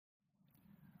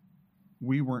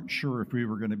we weren't sure if we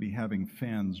were going to be having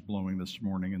fans blowing this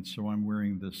morning, and so I'm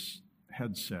wearing this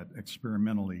headset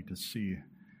experimentally to see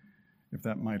if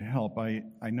that might help. I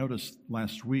noticed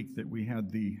last week that we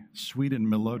had the sweet and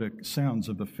melodic sounds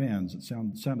of the fans. It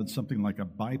sounded something like a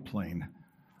biplane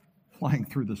flying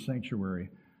through the sanctuary.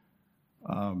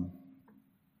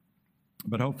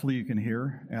 But hopefully you can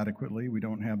hear adequately. We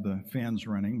don't have the fans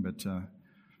running, but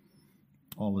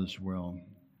all is well.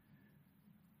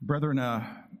 Brethren,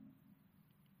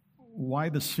 why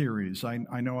the series?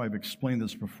 I know I've explained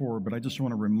this before, but I just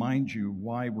want to remind you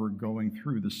why we're going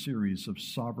through the series of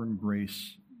Sovereign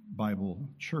Grace Bible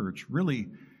Church. Really,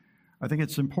 I think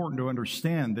it's important to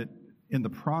understand that in the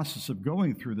process of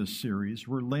going through this series,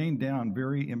 we're laying down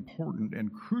very important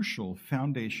and crucial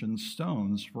foundation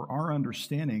stones for our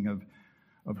understanding of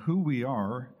who we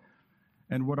are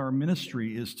and what our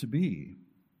ministry is to be.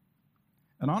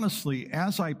 And honestly,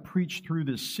 as I preach through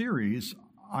this series,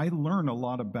 I learn a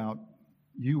lot about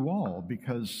you all,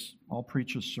 because I'll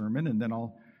preach a sermon and then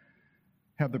I'll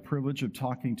have the privilege of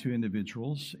talking to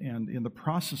individuals. And in the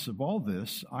process of all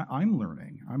this, I'm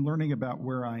learning. I'm learning about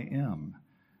where I am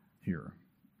here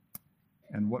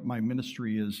and what my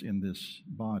ministry is in this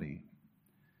body.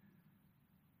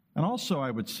 And also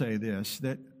I would say this,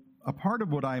 that a part of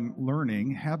what I'm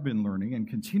learning, have been learning, and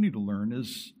continue to learn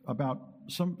is about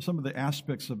some of the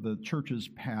aspects of the church's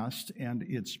past and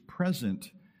its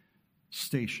present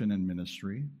station and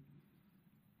ministry.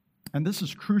 And this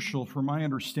is crucial for my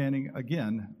understanding,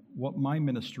 again, what my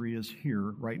ministry is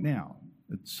here right now.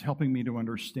 It's helping me to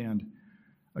understand,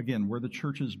 again, where the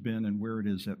church has been and where it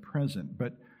is at present.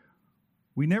 But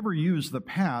we never use the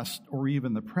past or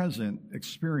even the present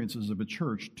experiences of a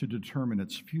church to determine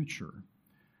its future.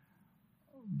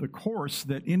 The course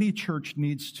that any church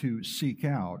needs to seek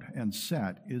out and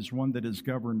set is one that is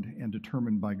governed and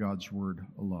determined by God's Word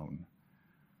alone.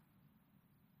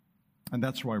 And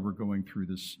that's why we're going through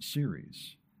this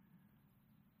series.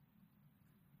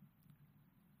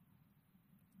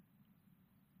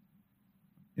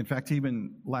 In fact,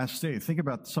 even last day, think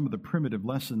about some of the primitive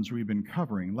lessons we've been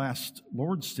covering. Last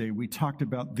Lord's Day, we talked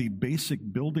about the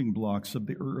basic building blocks of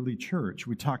the early church.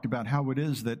 We talked about how it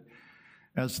is that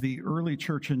as the early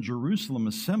church in Jerusalem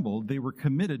assembled, they were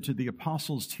committed to the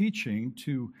apostles' teaching,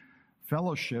 to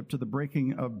fellowship, to the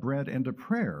breaking of bread, and to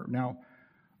prayer. Now,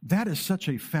 that is such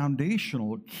a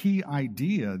foundational key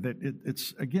idea that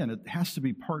it has to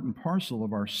be part and parcel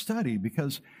of our study,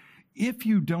 because if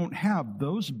you don't have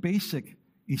those basic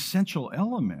essential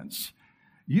elements,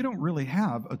 you don't really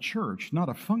have a church, not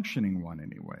a functioning one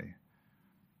anyway.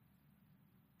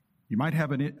 You might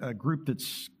have a group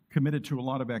that's committed to a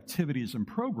lot of activities and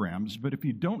programs, but if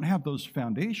you don't have those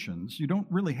foundations, you don't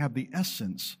really have the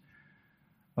essence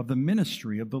of the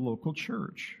ministry of the local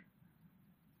church.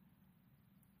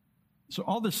 So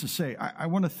all this to say, I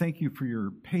want to thank you for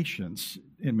your patience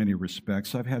in many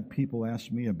respects. I've had people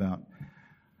ask me about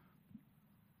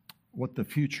what the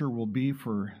future will be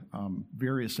for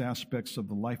various aspects of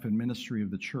the life and ministry of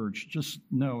the church. Just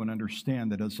know and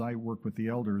understand that as I work with the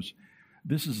elders,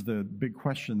 this is the big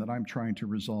question that I'm trying to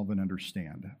resolve and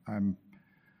understand. I'm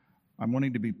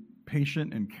wanting to be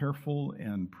patient and careful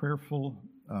and prayerful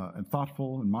and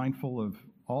thoughtful and mindful of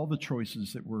all the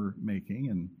choices that we're making.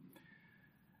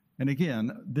 And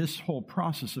again, this whole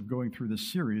process of going through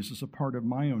this series is a part of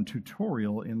my own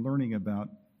tutorial in learning about,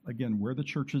 again, where the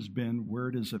church has been, where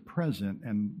it is at present,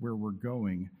 and where we're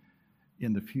going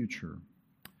in the future.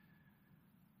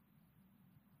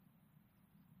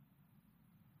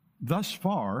 Thus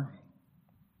far,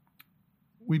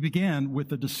 we began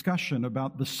with a discussion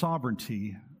about the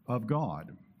sovereignty of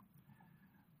God.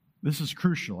 This is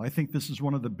crucial. I think this is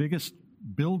one of the biggest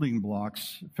building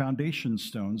blocks, foundation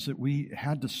stones that we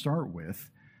had to start with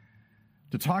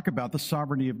to talk about the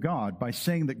sovereignty of God. By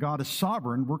saying that God is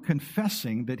sovereign, we're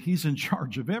confessing that He's in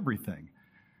charge of everything.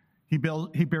 He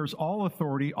bears all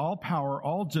authority, all power,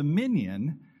 all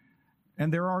dominion,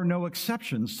 and there are no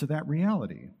exceptions to that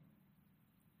reality.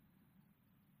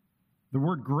 The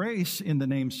word grace in the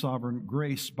name Sovereign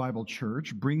Grace Bible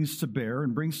Church brings to bear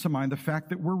and brings to mind the fact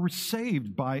that we're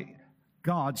saved by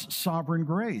God's sovereign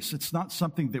grace. It's not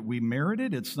something that we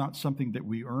merited. It's not something that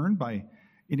we earned by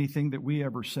anything that we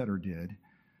ever said or did.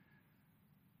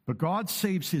 But God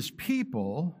saves His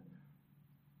people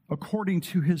according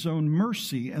to His own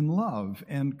mercy and love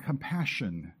and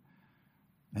compassion.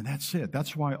 And that's it.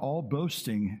 That's why all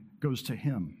boasting goes to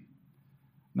Him,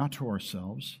 not to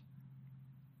ourselves.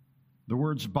 The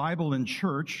words Bible and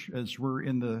church, as we're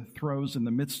in the throes in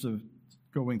the midst of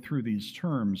going through these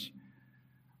terms,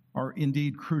 are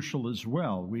indeed crucial as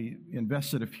well. We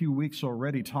invested a few weeks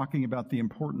already talking about the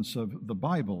importance of the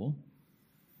Bible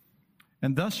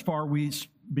And thus far, we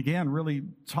began really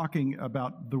talking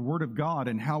about the Word of God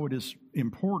and how it is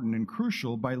important and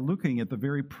crucial by looking at the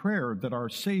very prayer that our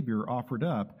Savior offered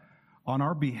up on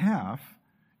our behalf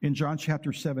in John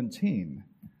chapter 17.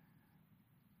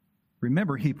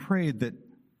 Remember, he prayed that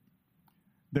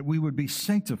we would be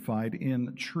sanctified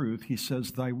in truth. He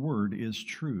says, thy word is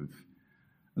truth.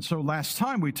 And so last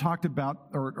time we talked about,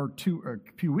 a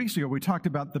few weeks ago, we talked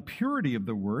about the purity of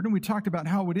the word, and we talked about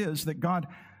how it is that God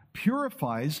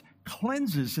purifies,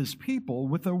 cleanses his people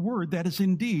with a word that is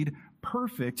indeed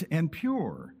perfect and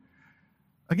pure.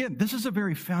 Again, this is a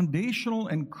very foundational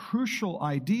and crucial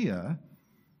idea.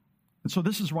 And so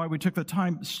this is why we took the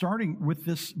time starting with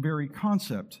this very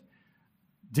concept.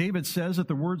 David says that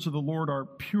the words of the Lord are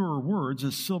pure words,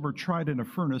 as silver tried in a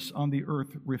furnace, on the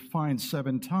earth refined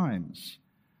 7 times.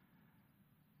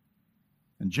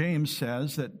 And James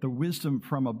says that the wisdom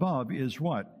from above is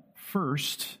what?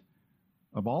 First,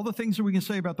 of all the things that we can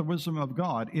say about the wisdom of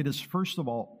God, it is first of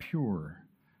all pure,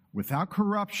 without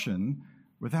corruption,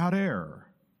 without error.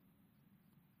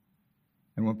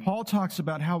 And when Paul talks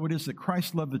about how it is that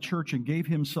Christ loved the church and gave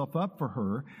himself up for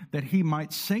her, that he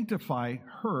might sanctify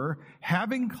her,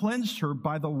 having cleansed her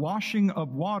by the washing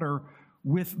of water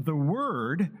with the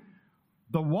word,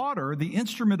 the water, the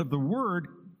instrument of the word,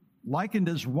 likened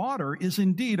as water, is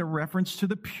indeed a reference to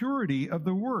the purity of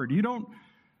the word. You don't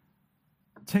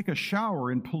take a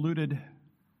shower in polluted,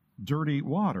 dirty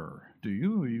water, do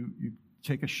you? You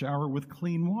take a shower with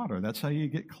clean water. That's how you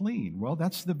get clean. Well,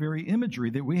 that's the very imagery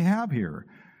that we have here.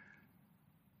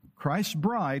 Christ's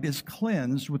bride is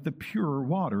cleansed with the pure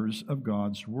waters of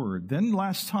God's word. Then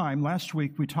last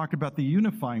week, we talked about the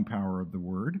unifying power of the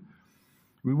word.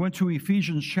 We went to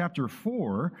Ephesians chapter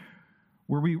 4,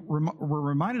 where we were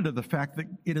reminded of the fact that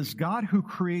it is God who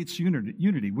creates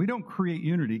unity. We don't create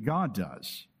unity, God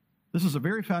does. This is a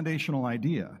very foundational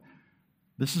idea.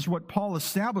 This is what Paul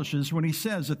establishes when he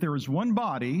says that there is one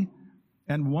body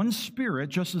and one Spirit,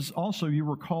 just as also you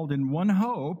were called in one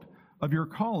hope of your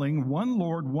calling, one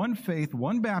Lord, one faith,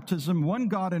 one baptism, one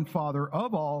God and Father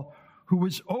of all, who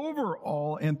is over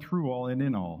all and through all and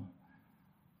in all.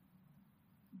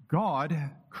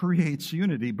 God creates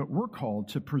unity, but we're called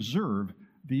to preserve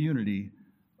the unity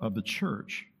of the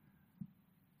church.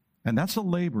 And that's a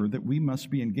labor that we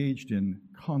must be engaged in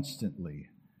constantly.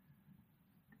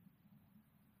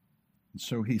 And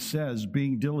so he says,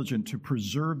 being diligent to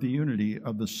preserve the unity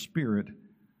of the Spirit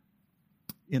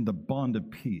in the bond of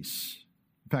peace.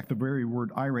 In fact, the very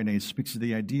word irene speaks of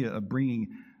the idea of bringing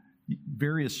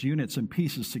various units and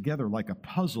pieces together like a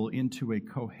puzzle into a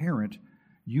coherent,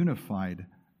 unified,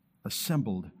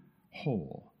 assembled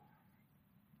whole.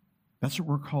 That's what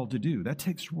we're called to do. That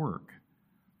takes work.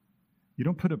 You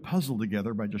don't put a puzzle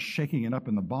together by just shaking it up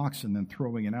in the box and then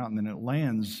throwing it out, and then it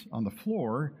lands on the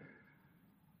floor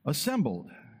assembled.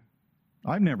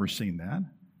 I've never seen that.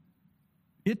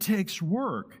 It takes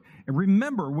work. And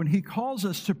remember, when he calls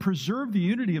us to preserve the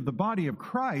unity of the body of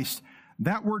Christ,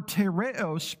 that word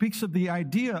tereo speaks of the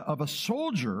idea of a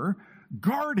soldier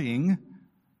guarding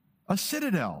a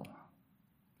citadel.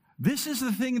 This is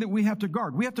the thing that we have to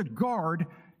guard. We have to guard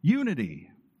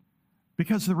unity.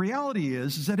 Because the reality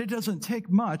is that it doesn't take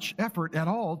much effort at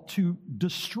all to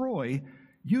destroy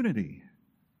unity.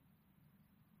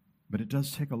 But it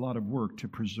does take a lot of work to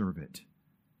preserve it.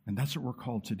 And that's what we're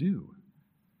called to do.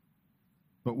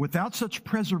 But without such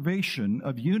preservation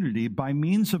of unity by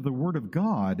means of the Word of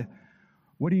God,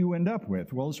 what do you end up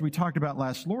with? Well, as we talked about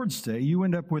last Lord's Day, you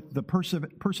end up with the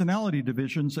personality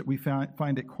divisions that we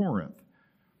find at Corinth.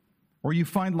 Or you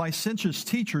find licentious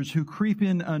teachers who creep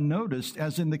in unnoticed,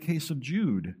 as in the case of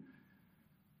Jude.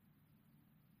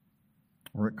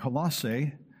 Or at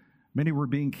Colossae, many were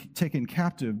being taken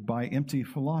captive by empty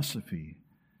philosophy.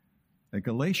 At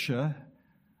Galatia,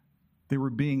 they were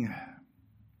being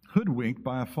hoodwinked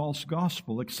by a false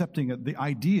gospel, accepting the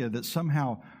idea that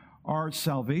somehow our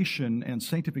salvation and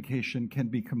sanctification can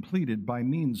be completed by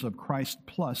means of Christ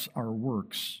plus our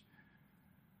works.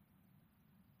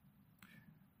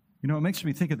 You know, it makes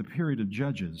me think of the period of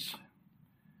Judges.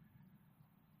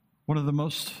 One of the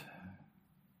most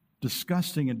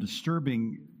disgusting and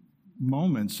disturbing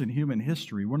moments in human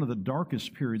history, one of the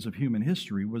darkest periods of human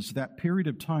history, was that period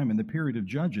of time in the period of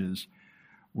Judges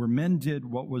where men did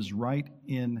what was right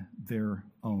in their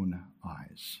own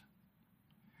eyes.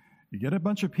 You get a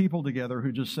bunch of people together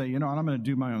who just say, you know, I'm going to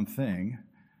do my own thing,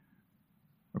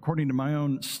 according to my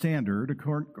own standard,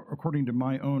 according to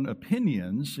my own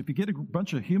opinions. If you get a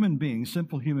bunch of human beings,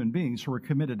 sinful human beings, who are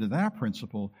committed to that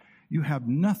principle, you have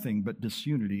nothing but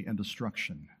disunity and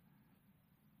destruction.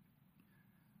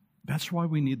 That's why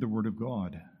we need the Word of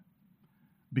God.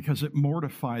 because it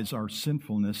mortifies our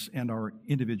sinfulness and our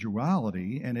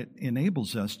individuality, and it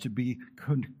enables us to be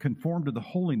conformed to the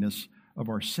holiness of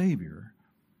our Savior,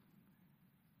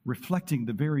 reflecting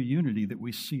the very unity that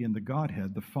we see in the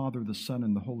Godhead, the Father, the Son,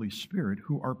 and the Holy Spirit,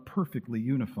 who are perfectly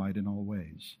unified in all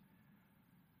ways.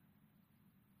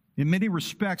 In many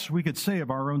respects, we could say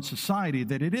of our own society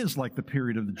that it is like the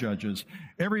period of the judges,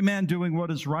 every man doing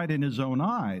what is right in his own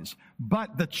eyes.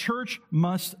 But the church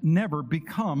must never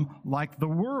become like the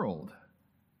world.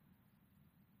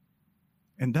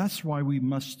 And that's why we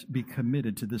must be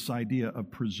committed to this idea of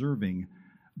preserving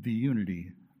the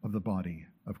unity of the body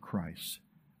of Christ.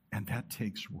 And that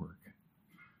takes work.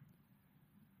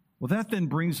 Well, that then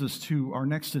brings us to our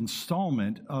next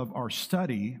installment of our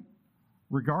study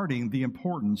regarding the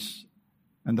importance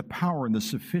and the power and the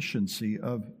sufficiency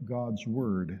of God's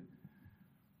Word.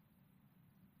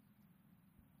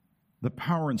 The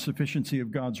power and sufficiency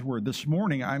of God's Word. This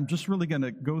morning, I'm just really going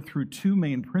to go through two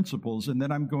main principles, and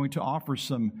then I'm going to offer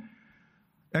some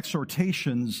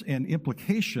exhortations and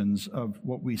implications of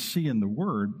what we see in the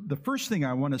Word. The first thing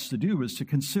I want us to do is to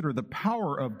consider the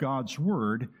power of God's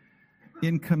Word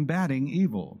in combating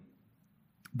evil.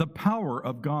 The power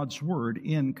of God's Word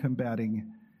in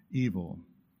combating evil.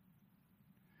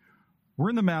 We're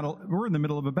in the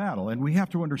middle of a battle, and we have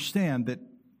to understand that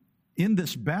in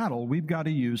this battle, we've got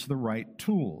to use the right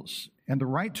tools. And the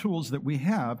right tools that we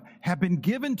have been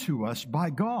given to us by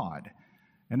God.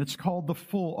 And it's called the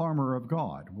full armor of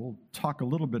God. We'll talk a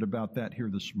little bit about that here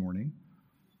this morning.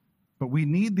 But we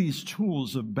need these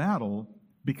tools of battle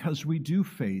because we do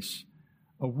face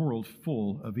a world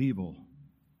full of evil.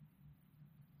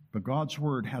 But God's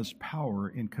Word has power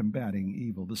in combating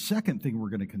evil. The second thing we're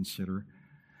going to consider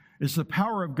is the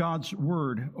power of God's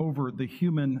Word over the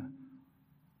human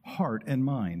heart and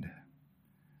mind.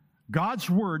 God's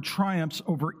Word triumphs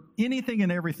over anything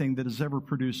and everything that is ever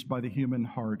produced by the human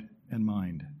heart and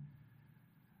mind.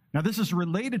 Now, this is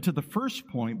related to the first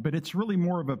point, but it's really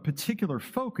more of a particular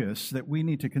focus that we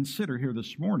need to consider here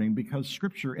this morning because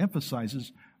Scripture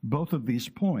emphasizes both of these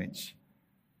points.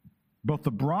 Both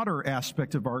the broader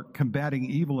aspect of our combating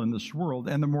evil in this world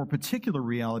and the more particular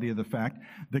reality of the fact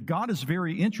that God is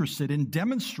very interested in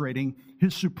demonstrating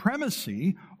His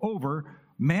supremacy over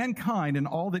mankind and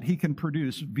all that He can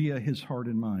produce via His heart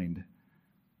and mind.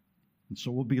 And so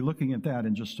we'll be looking at that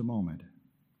in just a moment.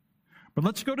 But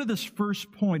let's go to this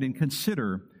first point and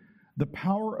consider the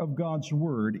power of God's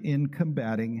Word in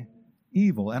combating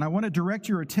evil. And I want to direct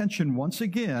your attention once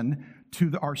again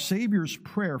to our Savior's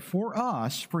prayer for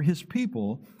us, for His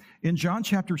people, in John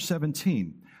chapter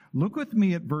 17. Look with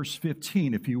me at verse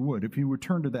 15, if you would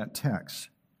turn to that text.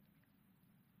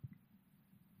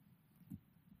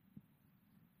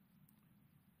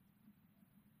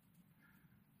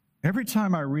 Every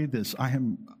time I read this, I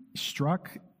am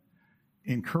struck,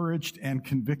 encouraged, and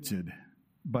convicted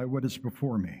by what is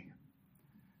before me.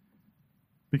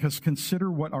 Because consider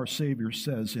what our Savior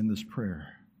says in this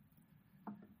prayer.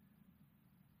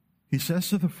 He says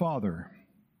to the Father,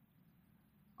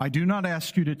 I do not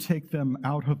ask you to take them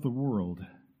out of the world,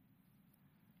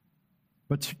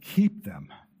 but to keep them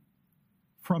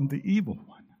from the evil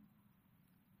one.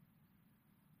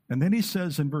 And then he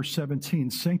says in verse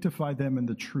 17, sanctify them in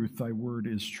the truth, thy word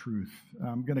is truth.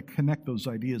 I'm going to connect those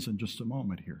ideas in just a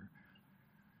moment here.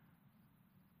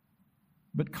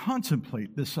 But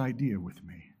contemplate this idea with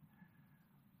me.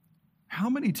 How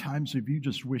many times have you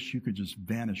just wished you could just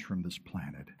vanish from this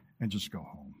planet and just go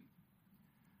home?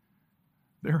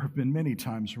 There have been many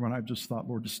times when I've just thought,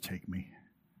 Lord, just take me.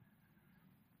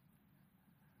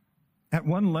 At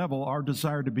one level, our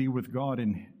desire to be with God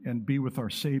and be with our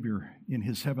Savior in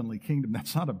His heavenly kingdom,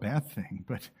 that's not a bad thing.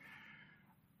 But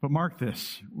mark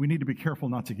this, we need to be careful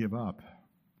not to give up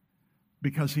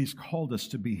because He's called us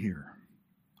to be here.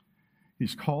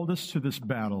 He's called us to this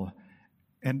battle,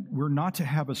 and we're not to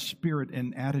have a spirit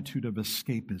and attitude of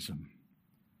escapism.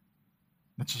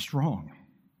 That's just wrong.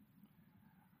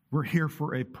 We're here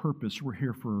for a purpose. We're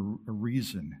here for a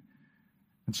reason.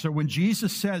 And so when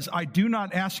Jesus says, I do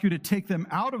not ask you to take them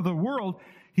out of the world,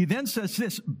 He then says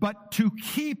this, but to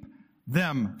keep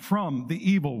them from the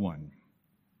evil one.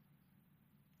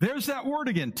 There's that word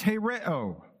again,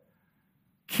 tereo.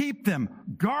 Keep them,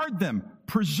 guard them,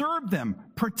 preserve them,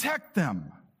 protect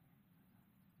them.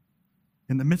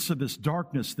 In the midst of this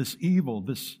darkness, this evil,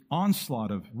 this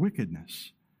onslaught of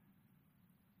wickedness,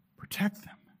 protect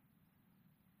them.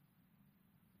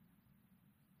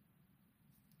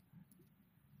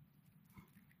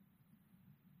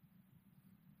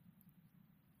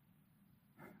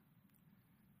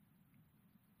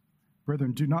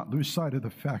 Brethren, do not lose sight of the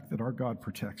fact that our God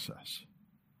protects us.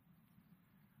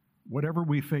 whatever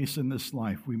we face in this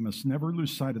life, we must never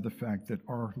lose sight of the fact that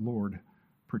our Lord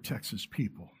protects his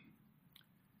people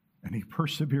and he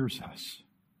perseveres us.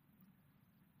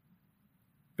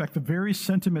 In fact, the very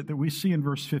sentiment that we see in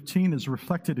verse 15 is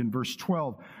reflected in verse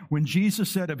 12. When Jesus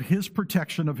said of his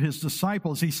protection of his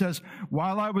disciples, he says,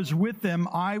 while I was with them,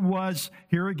 I was,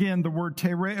 here again the word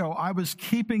tereo, I was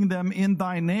keeping them in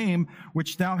thy name,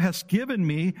 which thou hast given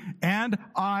me, and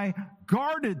I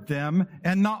guarded them,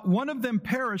 and not one of them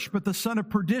perished, but the son of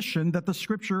perdition, that the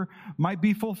scripture might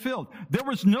be fulfilled. There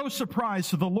was no surprise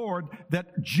to the Lord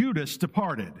that Judas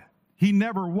departed. He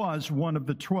never was one of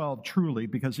the 12, truly,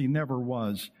 because he never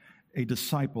was a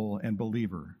disciple and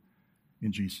believer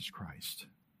in Jesus Christ.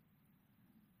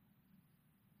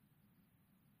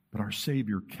 But our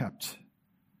Savior kept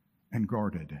and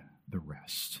guarded the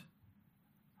rest.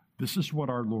 This is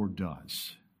what our Lord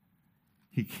does.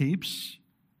 He keeps,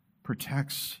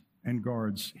 protects, and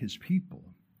guards his people.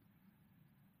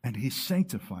 And he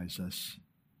sanctifies us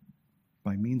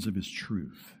by means of his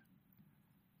truth.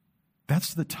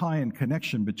 That's the tie and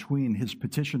connection between his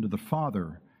petition to the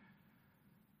Father,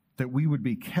 that we would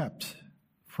be kept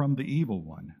from the evil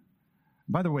one.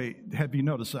 By the way, have you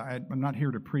noticed, I'm not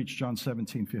here to preach John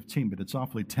 17:15, but it's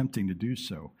awfully tempting to do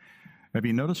so. Have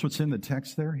you noticed what's in the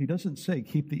text there? He doesn't say,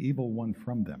 keep the evil one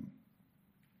from them.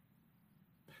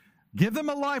 Give them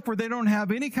a life where they don't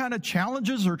have any kind of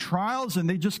challenges or trials, and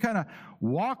they just kind of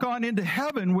walk on into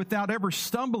heaven without ever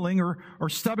stumbling or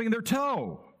stubbing their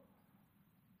toe.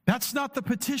 That's not the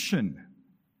petition.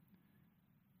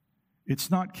 It's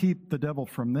not keep the devil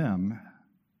from them.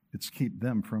 It's keep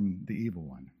them from the evil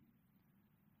one.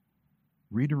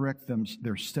 Redirect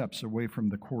their steps away from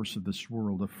the course of this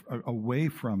world, away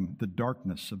from the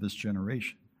darkness of this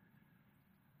generation.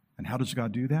 And how does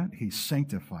God do that? He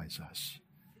sanctifies us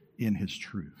in his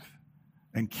truth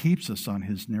and keeps us on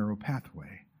his narrow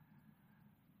pathway.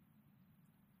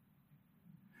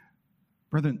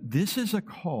 Brethren, this is a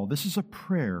call, this is a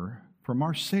prayer from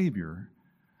our Savior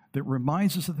that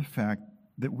reminds us of the fact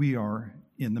that we are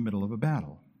in the middle of a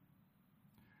battle.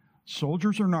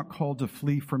 Soldiers are not called to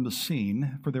flee from the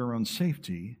scene for their own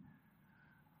safety.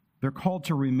 They're called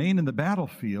to remain in the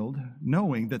battlefield,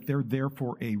 knowing that they're there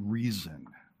for a reason.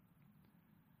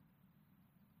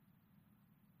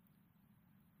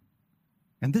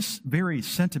 And this very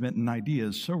sentiment and idea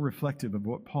is so reflective of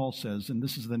what Paul says, and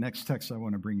this is the next text I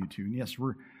want to bring you to. And yes,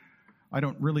 I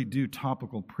don't really do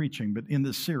topical preaching, but in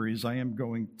this series, I am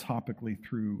going topically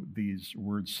through these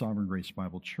words, Sovereign Grace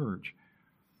Bible Church.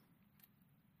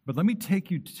 But let me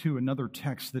take you to another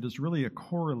text that is really a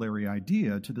corollary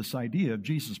idea to this idea of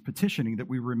Jesus petitioning that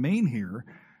we remain here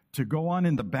to go on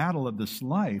in the battle of this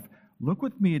life. Look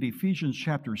with me at Ephesians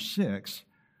chapter 6.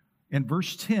 In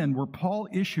verse 10, where Paul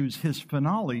issues his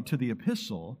finale to the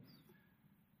epistle,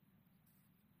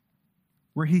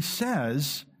 where he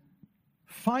says,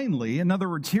 finally, in other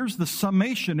words, here's the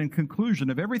summation and conclusion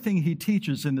of everything he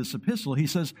teaches in this epistle. He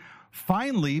says,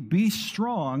 finally, be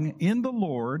strong in the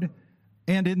Lord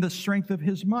and in the strength of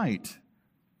his might.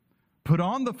 Put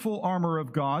on the full armor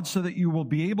of God so that you will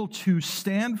be able to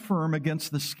stand firm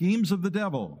against the schemes of the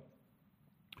devil.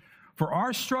 For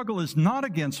our struggle is not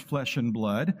against flesh and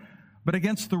blood, but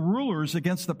against the rulers,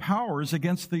 against the powers,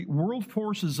 against the world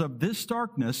forces of this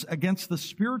darkness, against the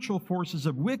spiritual forces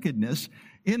of wickedness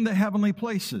in the heavenly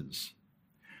places.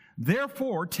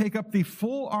 Therefore, take up the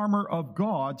full armor of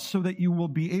God so that you will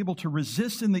be able to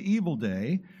resist in the evil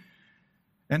day.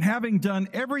 And having done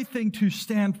everything to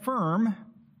stand firm,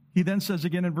 he then says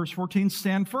again in verse 14,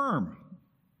 stand firm.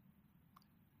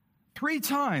 3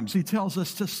 times he tells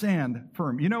us to stand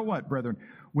firm. You know what, brethren?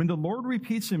 When the Lord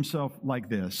repeats himself like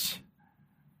this,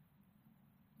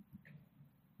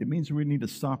 it means we need to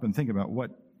stop and think about what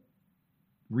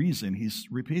reason he's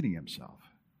repeating himself.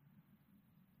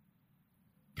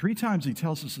 3 times he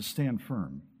tells us to stand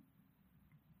firm.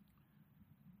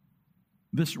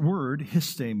 This word,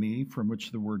 histemi, from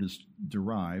which the word is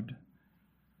derived,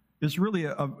 is really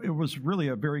it was really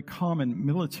a very common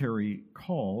military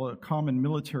call, a common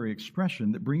military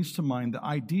expression that brings to mind the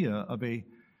idea of a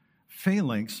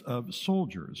phalanx of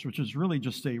soldiers, which is really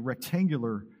just a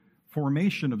rectangular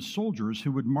formation of soldiers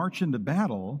who would march into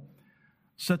battle,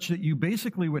 such that you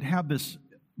basically would have this,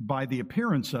 by the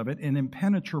appearance of it, an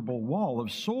impenetrable wall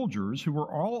of soldiers who were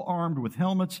all armed with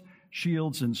helmets,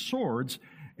 shields, and swords,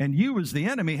 and you as the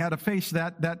enemy had to face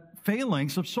that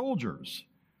phalanx of soldiers.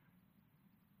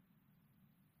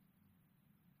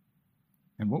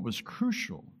 And what was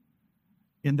crucial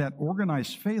in that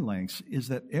organized phalanx is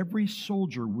that every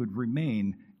soldier would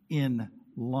remain in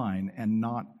line and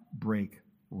not break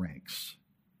ranks.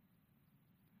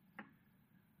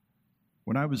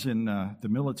 When I was in the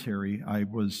military, I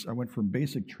went from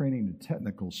basic training to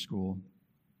technical school,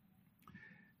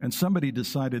 and somebody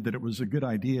decided that it was a good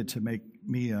idea to make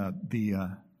me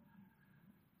the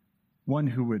one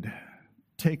who would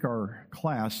take our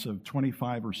class of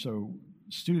 25 or so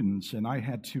students, and I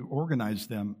had to organize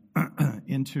them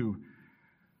into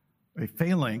a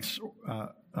phalanx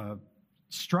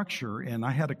structure, and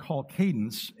I had to call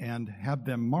cadence and have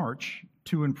them march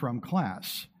to and from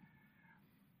class.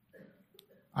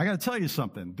 I got to tell you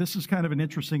something. This is kind of an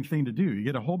interesting thing to do. You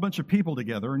get a whole bunch of people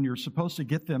together, and you're supposed to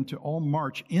get them to all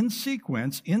march in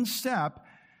sequence, in step,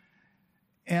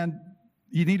 and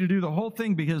you need to do the whole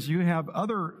thing because you have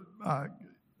other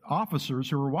officers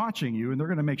who are watching you, and they're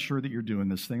going to make sure that you're doing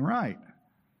this thing right.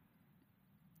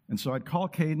 And so I'd call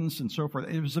cadence and so forth.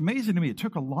 It was amazing to me. It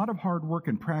took a lot of hard work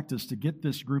and practice to get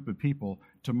this group of people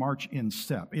to march in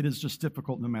step. It is just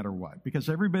difficult no matter what, because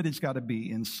everybody's got to be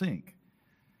in sync.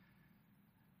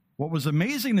 What was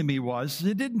amazing to me was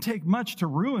it didn't take much to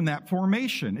ruin that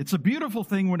formation. It's a beautiful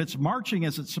thing when it's marching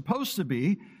as it's supposed to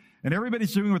be, and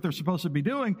everybody's doing what they're supposed to be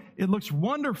doing. It looks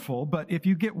wonderful, but if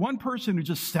you get one person who's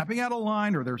just stepping out of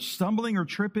line, or they're stumbling or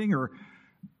tripping or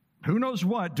who knows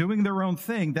what, doing their own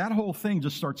thing, that whole thing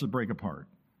just starts to break apart.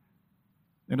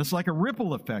 And it's like a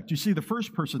ripple effect. You see the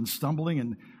first person stumbling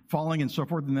and falling and so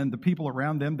forth, and then the people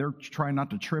around them, they're trying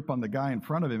not to trip on the guy in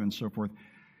front of him and so forth.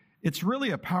 It's really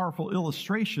a powerful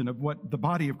illustration of what the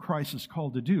body of Christ is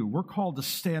called to do. We're called to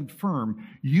stand firm,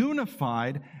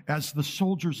 unified as the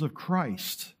soldiers of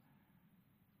Christ.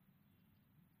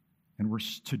 And we're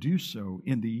to do so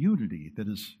in the unity that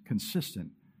is consistent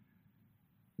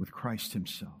with Christ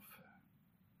himself.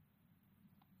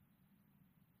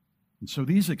 And so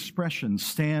these expressions,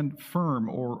 stand firm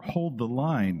or hold the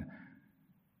line,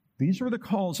 these were the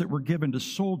calls that were given to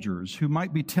soldiers who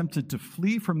might be tempted to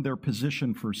flee from their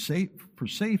position for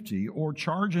safety or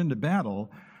charge into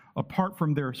battle apart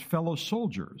from their fellow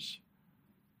soldiers.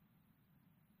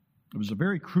 It was a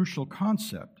very crucial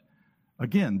concept.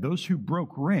 Again, those who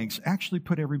broke ranks actually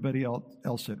put everybody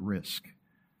else at risk.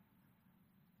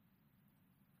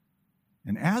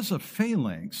 And as a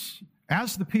phalanx,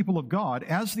 as the people of God,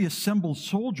 as the assembled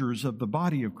soldiers of the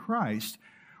body of Christ,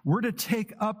 we're to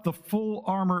take up the full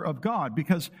armor of God,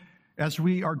 because as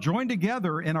we are joined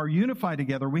together and are unified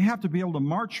together, we have to be able to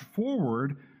march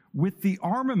forward with the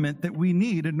armament that we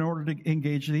need in order to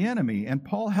engage the enemy. And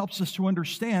Paul helps us to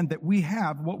understand that we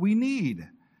have what we need.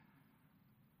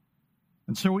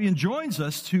 And so he enjoins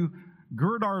us to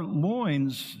gird our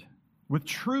loins with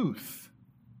truth.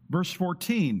 Verse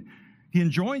 14, he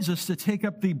enjoins us to take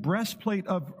up the breastplate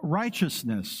of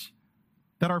righteousness,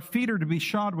 that our feet are to be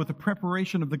shod with the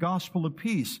preparation of the gospel of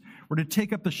peace. We're to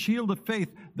take up the shield of faith,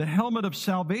 the helmet of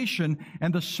salvation,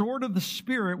 and the sword of the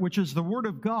Spirit, which is the word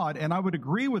of God. And I would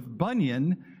agree with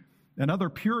Bunyan and other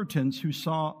Puritans who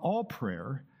saw all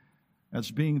prayer as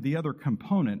being the other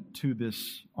component to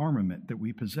this armament that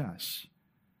we possess.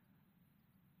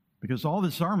 Because all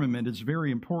this armament is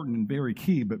very important and very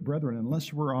key, but brethren,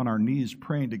 unless we're on our knees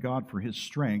praying to God for his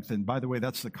strength, and by the way,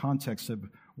 that's the context of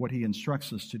what he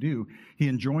instructs us to do, he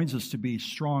enjoins us to be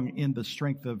strong in the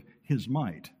strength of his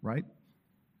might, right?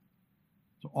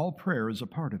 So all prayer is a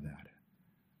part of that.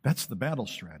 That's the battle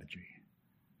strategy.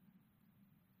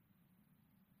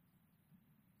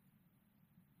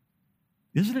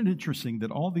 Isn't it interesting that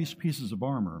all these pieces of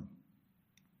armor,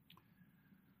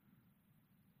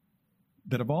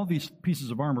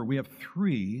 we have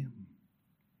three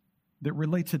that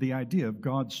relate to the idea of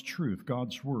God's truth,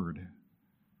 God's word.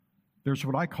 There's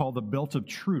what I call the belt of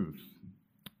truth.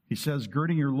 He says,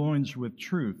 girding your loins with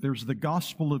truth. There's the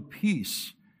gospel of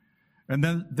peace. And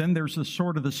then there's the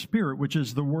sword of the Spirit, which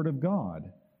is the word of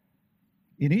God.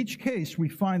 In each case, we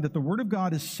find that the word of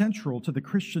God is central to the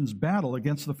Christian's battle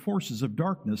against the forces of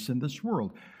darkness in this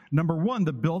world. Number one,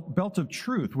 the belt of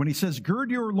truth. When he says,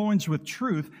 gird your loins with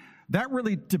truth, that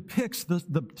really depicts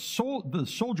the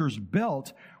soldier's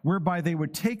belt, whereby they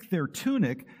would take their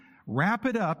tunic, wrap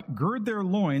it up, gird their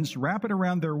loins, wrap it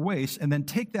around their waist, and then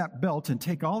take that belt and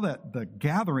take all that, the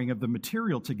gathering of the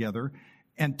material together,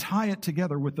 and tie it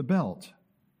together with the belt.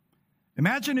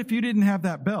 Imagine if you didn't have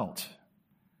that belt.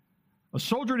 A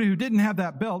soldier who didn't have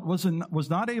that belt was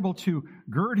not able to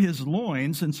gird his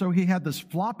loins, and so he had this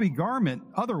floppy garment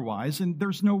otherwise, and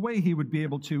there's no way he would be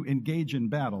able to engage in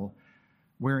battle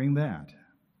wearing that.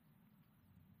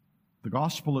 The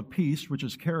gospel of peace, which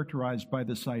is characterized by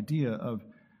this idea of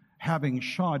having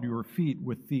shod your feet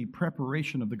with the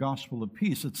preparation of the gospel of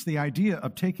peace. It's the idea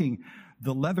of taking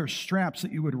the leather straps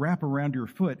that you would wrap around your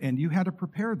foot, and you had to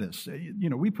prepare this.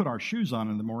 We put our shoes on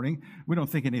in the morning. We don't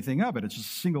think anything of it. It's just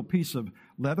a single piece of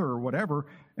leather or whatever,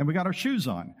 and we got our shoes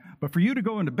on. But for you to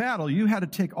go into battle, you had to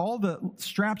take all the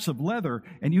straps of leather,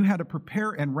 and you had to prepare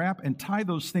and wrap and tie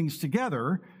those things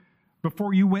together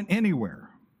before you went anywhere.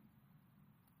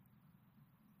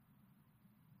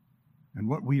 And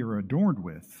what we are adorned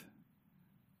with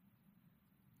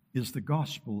is the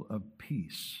gospel of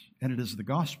peace. And it is the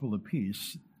gospel of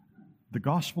peace, the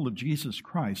gospel of Jesus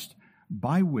Christ,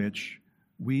 by which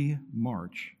we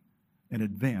march and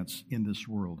advance in this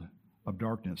world of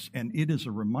darkness. And it is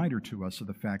a reminder to us of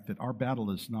the fact that our battle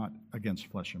is not against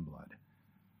flesh and blood.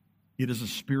 It is a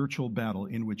spiritual battle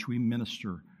in which we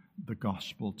minister the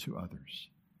gospel to others.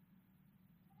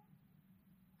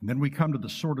 And then we come to the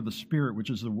sword of the Spirit, which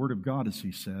is the word of God, as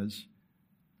he says.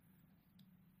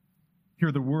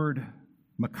 Here the word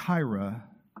Machaira,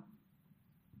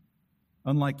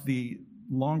 unlike the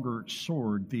longer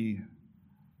sword, the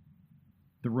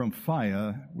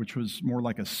Rhomphaia, which was more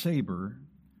like a saber,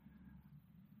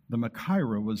 the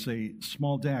Machaira was a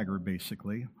small dagger,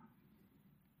 basically.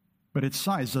 But its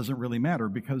size doesn't really matter,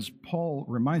 because Paul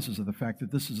reminds us of the fact that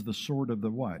this is the sword of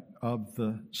the what? Of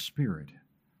the Spirit.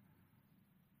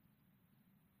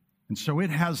 And so it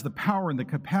has the power and the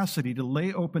capacity to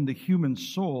lay open the human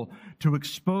soul, to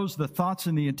expose the thoughts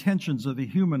and the intentions of the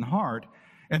human heart.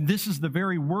 And this is the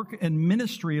very work and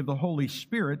ministry of the Holy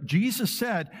Spirit. Jesus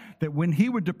said that when he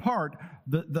would depart,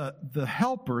 the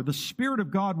helper, the Spirit of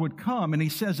God would come. And he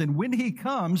says, and when he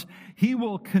comes, he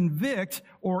will convict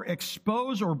or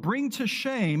expose or bring to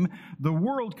shame the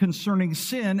world concerning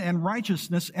sin and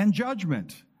righteousness and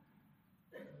judgment.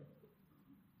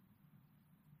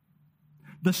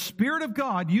 The Spirit of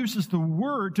God uses the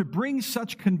Word to bring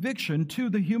such conviction to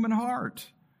the human heart.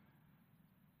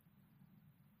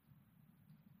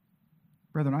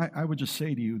 Brethren, I would just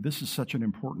say to you, this is such an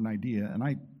important idea, and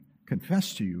I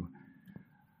confess to you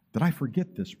that I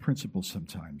forget this principle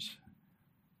sometimes.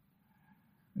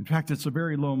 In fact, it's a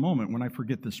very low moment when I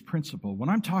forget this principle. When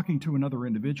I'm talking to another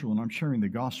individual and I'm sharing the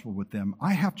gospel with them,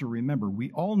 I have to remember, we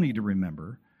all need to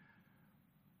remember,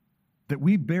 that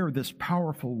we bear this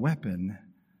powerful weapon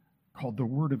called the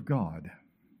Word of God,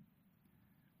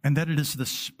 and that it is the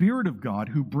Spirit of God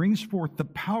who brings forth the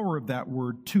power of that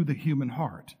Word to the human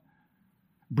heart,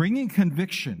 bringing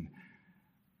conviction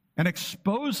and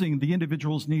exposing the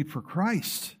individual's need for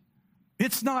Christ.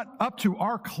 It's not up to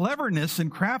our cleverness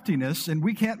and craftiness, and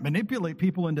we can't manipulate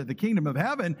people into the kingdom of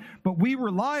heaven, but we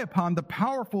rely upon the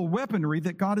powerful weaponry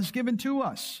that God has given to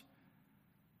us.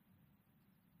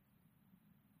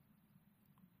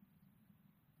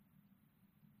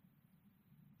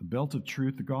 The belt of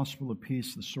truth, the gospel of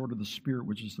peace, the sword of the Spirit,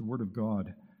 which is the Word of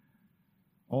God.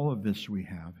 All of this we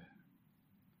have.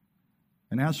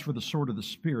 And as for the sword of the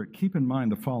Spirit, keep in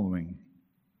mind the following.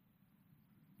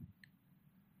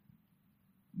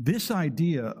 This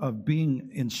idea of being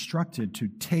instructed to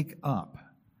take up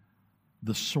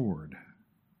the sword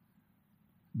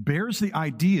bears the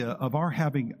idea of our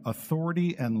having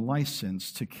authority and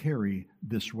license to carry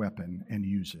this weapon and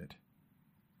use it.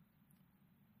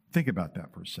 Think about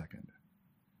that for a second.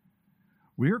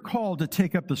 We are called to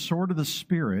take up the sword of the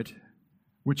Spirit,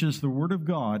 which is the Word of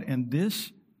God, and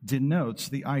this denotes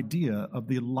the idea of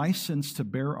the license to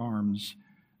bear arms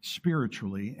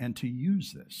spiritually and to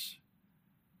use this.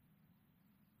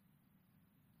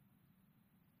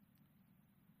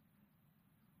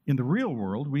 In the real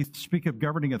world, we speak of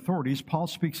governing authorities. Paul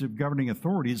speaks of governing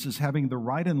authorities as having the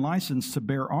right and license to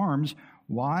bear arms.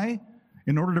 Why?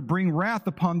 In order to bring wrath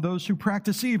upon those who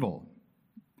practice evil.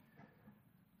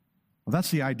 Well,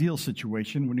 that's the ideal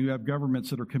situation. When you have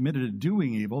governments that are committed to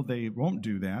doing evil, they won't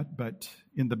do that. But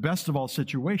in the best of all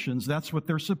situations, that's what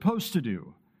they're supposed to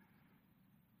do.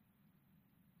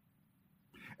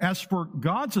 As for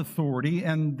God's authority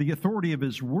and the authority of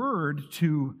His Word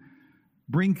to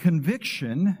bring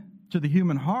conviction to the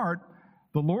human heart,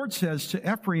 the Lord says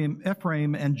to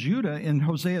Ephraim and Judah in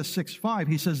Hosea 6:5,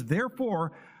 He says,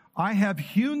 therefore, I have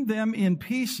hewn them in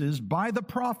pieces by the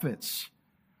prophets.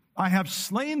 I have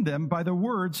slain them by the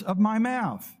words of my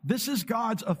mouth. This is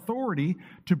God's authority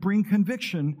to bring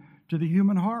conviction to the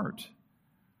human heart.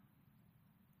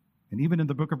 And even in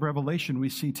the book of Revelation, we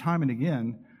see time and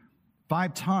again,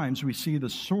 5 times we see the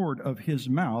sword of His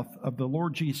mouth of the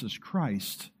Lord Jesus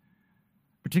Christ.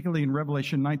 Particularly in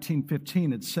Revelation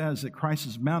 19:15, it says that Christ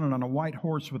is mounted on a white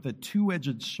horse with a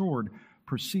 2-edged sword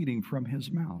proceeding from His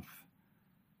mouth.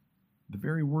 The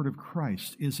very word of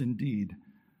Christ is indeed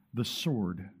the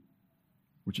sword,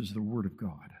 which is the Word of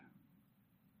God.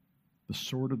 the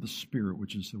sword of the Spirit,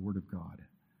 which is the Word of God.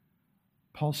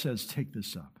 Paul says, take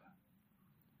this up.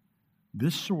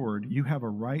 This sword, you have a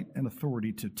right and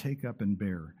authority to take up and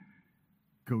bear.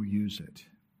 Go use it.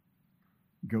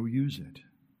 Go use it.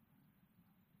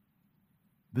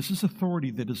 This is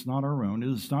authority that is not our own. It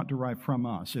is not derived from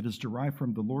us. It is derived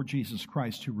from the Lord Jesus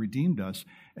Christ, who redeemed us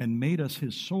and made us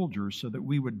his soldiers so that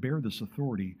we would bear this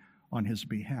authority on his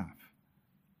behalf.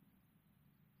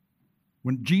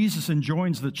 When Jesus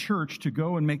enjoins the church to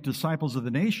go and make disciples of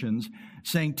the nations,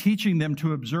 saying, teaching them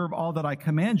to observe all that I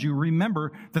command you,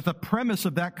 remember that the premise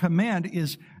of that command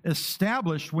is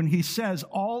established when he says,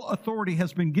 all authority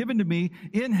has been given to me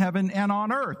in heaven and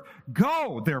on earth.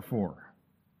 Go, therefore.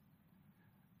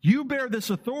 You bear this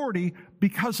authority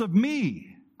because of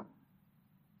me.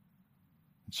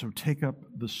 So take up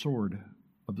the sword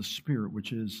of the Spirit,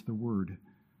 which is the Word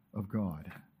of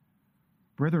God.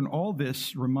 Brethren, all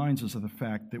this reminds us of the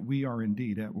fact that we are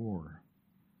indeed at war.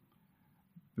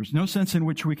 There's no sense in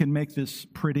which we can make this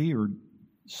pretty or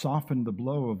soften the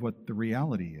blow of what the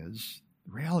reality is.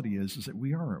 The reality is that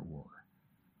we are at war.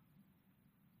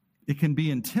 It can be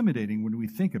intimidating when we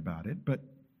think about it, but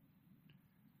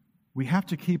we have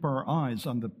to keep our eyes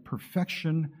on the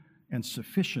perfection and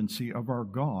sufficiency of our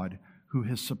God, who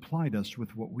has supplied us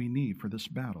with what we need for this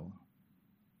battle.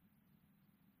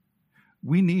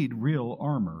 We need real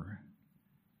armor,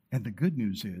 and the good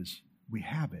news is we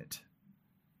have it.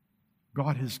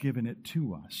 God has given it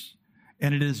to us,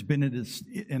 and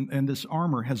and this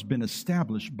armor has been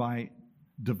established by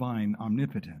divine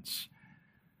omnipotence.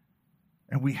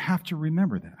 And we have to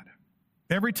remember that.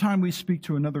 Every time we speak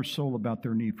to another soul about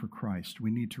their need for Christ, we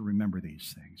need to remember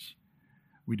these things.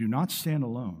 We do not stand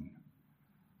alone,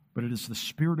 but it is the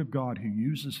Spirit of God who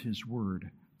uses his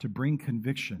word to bring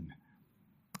conviction,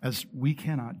 as we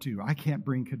cannot do. I can't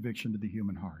bring conviction to the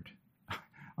human heart.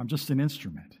 I'm just an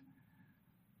instrument.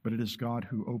 But it is God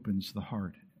who opens the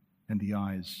heart and the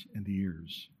eyes and the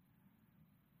ears.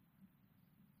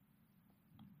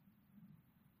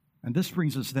 And this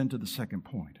brings us then to the second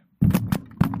point.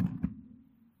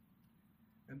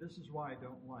 And this is why I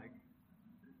don't like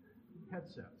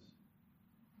headsets.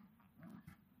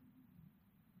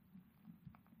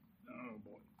 Oh,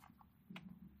 boy.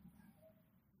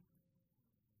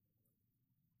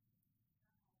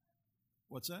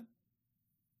 What's that?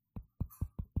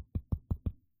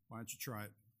 Why don't you try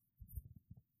it?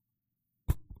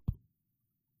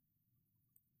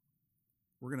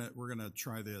 We're gonna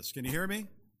try this. Can you hear me?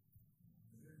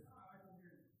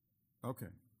 Okay.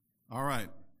 All right.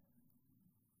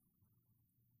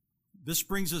 This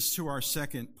brings us to our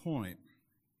second point.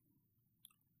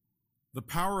 The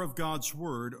power of God's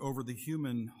word over the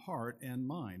human heart and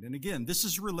mind. And again, this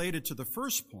is related to the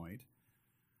first point,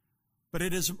 but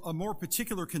it is a more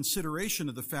particular consideration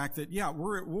of the fact that,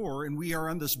 we're at war and we are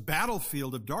on this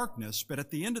battlefield of darkness, but at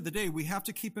the end of the day, we have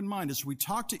to keep in mind as we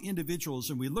talk to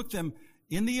individuals and we look them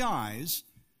in the eyes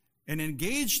and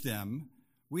engage them,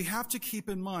 we have to keep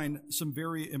in mind some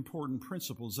very important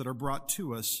principles that are brought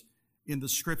to us in the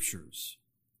Scriptures.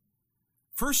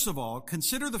 First of all,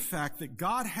 consider the fact that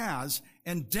God has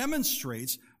and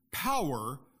demonstrates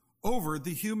power over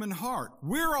the human heart.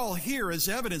 We're all here as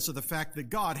evidence of the fact that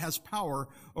God has power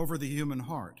over the human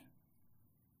heart.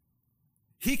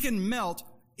 He can melt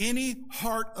any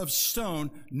heart of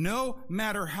stone, no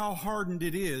matter how hardened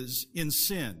it is in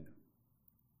sin.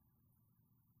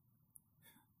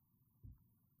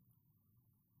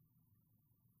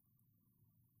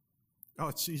 Oh,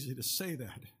 it's easy to say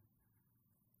that.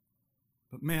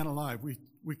 But man alive, we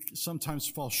sometimes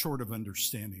fall short of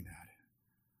understanding that.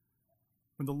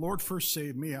 When the Lord first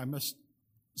saved me, I must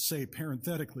say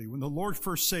parenthetically, when the Lord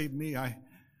first saved me, I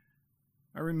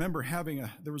remember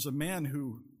there was a man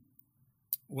who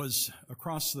was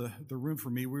across the room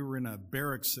from me. We were in a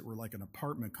barracks that were like an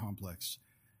apartment complex.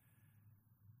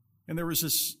 And there was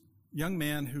this young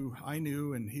man who I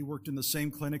knew, and he worked in the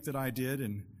same clinic that I did,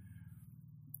 and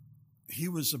he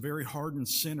was a very hardened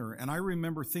sinner. And I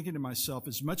remember thinking to myself,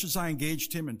 as much as I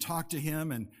engaged him and talked to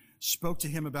him and spoke to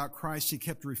him about Christ, he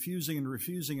kept refusing and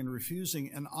refusing and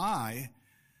refusing. And I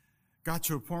got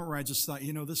to a point where I just thought,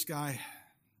 this guy,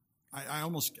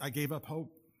 I gave up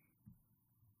hope.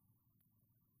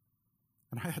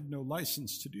 And I had no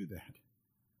license to do that.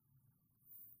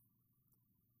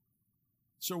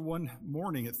 So one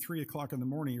morning at 3 o'clock in the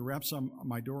morning, he raps on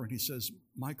my door and he says,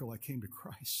 "Michael, I came to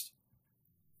Christ."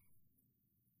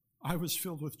 I was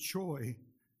filled with joy,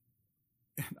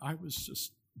 and I was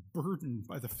just burdened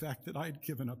by the fact that I had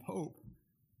given up hope.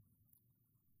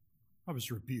 I was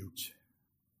rebuked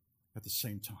at the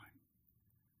same time.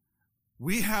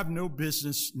 We have no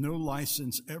business, no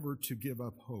license ever to give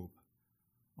up hope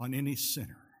on any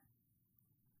sinner.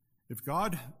 If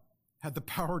God had the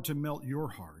power to melt your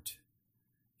heart,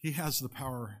 he has the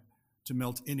power to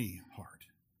melt any heart,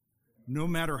 no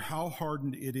matter how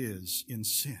hardened it is in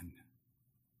sin.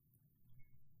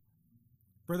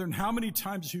 Brethren, how many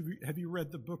times have you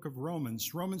read the book of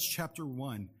Romans, Romans chapter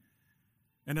 1,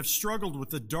 and have struggled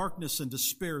with the darkness and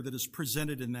despair that is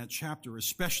presented in that chapter,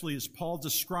 especially as Paul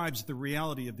describes the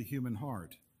reality of the human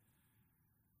heart?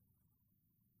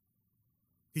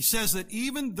 He says that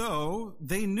even though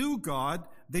they knew God,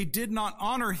 they did not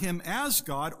honor him as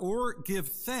God or give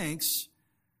thanks,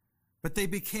 but they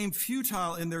became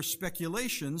futile in their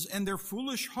speculations, and their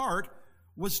foolish heart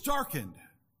was darkened.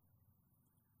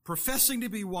 Professing to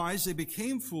be wise, they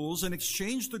became fools and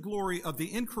exchanged the glory of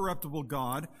the incorruptible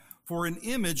God for an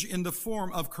image in the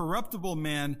form of corruptible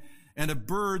man and of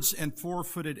birds and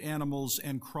four-footed animals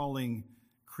and crawling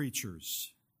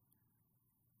creatures.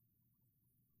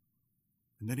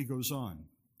 And then he goes on.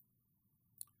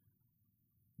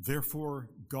 Therefore,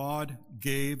 God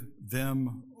gave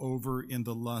them over in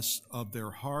the lust of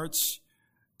their hearts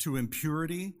to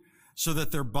impurity, so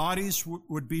that their bodies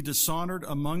would be dishonored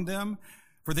among them.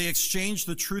 For they exchanged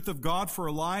the truth of God for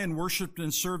a lie and worshiped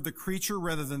and served the creature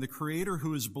rather than the Creator,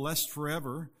 who is blessed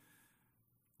forever.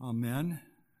 Amen.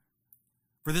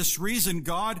 For this reason,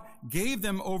 God gave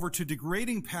them over to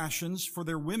degrading passions, for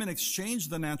their women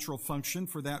exchanged the natural function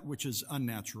for that which is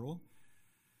unnatural.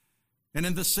 And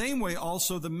in the same way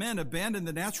also the men abandoned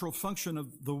the natural function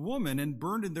of the woman and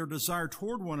burned in their desire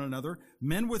toward one another,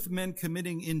 men with men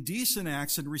committing indecent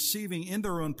acts and receiving in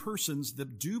their own persons the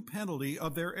due penalty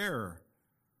of their error.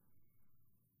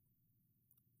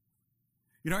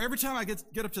 You know, every time I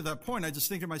get up to that point, I just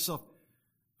think to myself,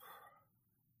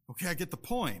 okay, I get the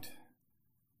point.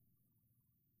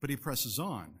 But he presses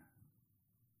on.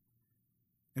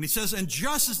 And he says, and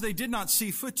just as they did not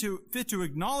see fit to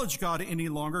acknowledge God any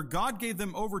longer, God gave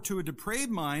them over to a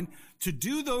depraved mind to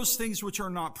do those things which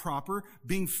are not proper,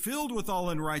 being filled with all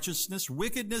unrighteousness,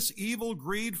 wickedness, evil,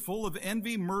 greed, full of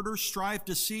envy, murder, strife,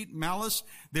 deceit, malice.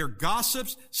 They're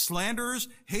gossips, slanderers,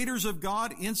 haters of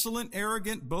God, insolent,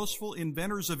 arrogant, boastful,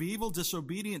 inventors of evil,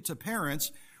 disobedient to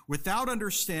parents, without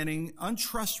understanding,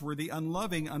 untrustworthy,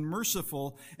 unloving,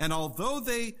 unmerciful. And although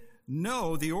they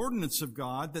know the ordinance of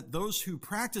God, that those who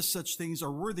practice such things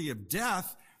are worthy of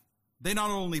death, they not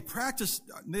only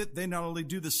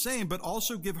do the same, but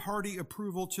also give hearty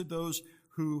approval to those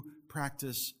who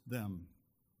practice them.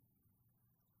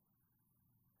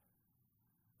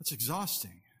 That's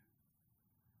exhausting.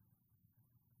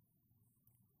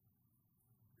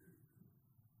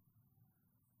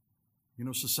 You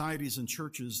know, societies and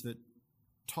churches that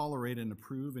tolerate and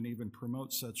approve and even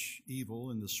promote such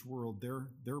evil in this world,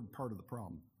 they're part of the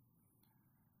problem.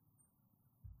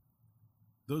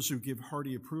 Those who give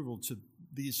hearty approval to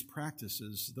these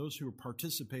practices, those who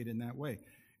participate in that way,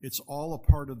 it's all a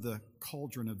part of the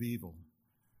cauldron of evil.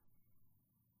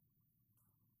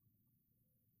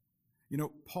 You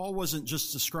know, Paul wasn't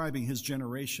just describing his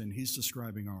generation, he's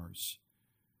describing ours.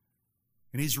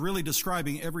 And he's really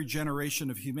describing every generation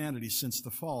of humanity since the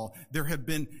fall. There have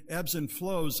been ebbs and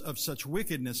flows of such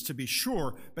wickedness, to be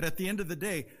sure, but at the end of the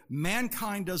day,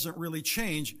 mankind doesn't really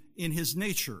change in his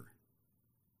nature.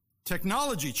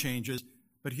 Technology changes,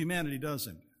 but humanity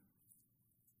doesn't.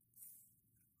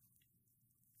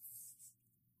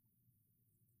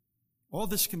 All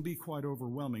this can be quite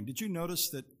overwhelming. Did you notice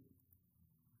that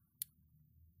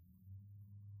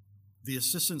the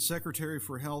Assistant Secretary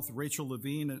for Health, Rachel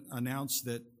Levine, announced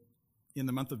that in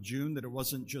the month of June that it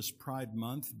wasn't just Pride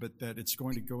Month, but that it's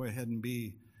going to go ahead and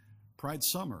be Pride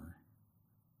Summer.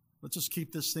 Let's just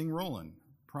keep this thing rolling.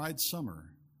 Pride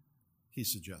Summer, he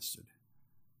suggested.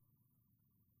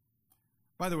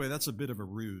 By the way, that's a bit of a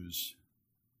ruse.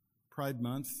 Pride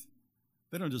Month,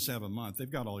 they don't just have a month, they've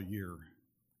got all year.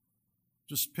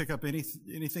 Just pick up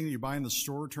anything that you buy in the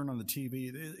store, turn on the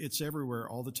TV. It's everywhere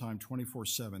all the time,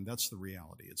 24/7. That's the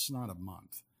reality. It's not a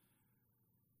month.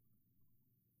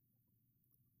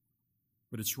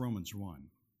 But it's Romans 1.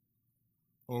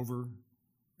 Over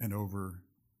and over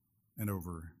and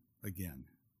over again.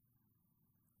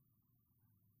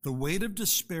 The weight of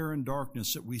despair and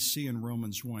darkness that we see in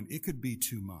Romans 1, it could be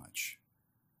too much.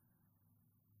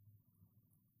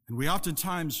 And we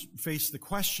oftentimes face the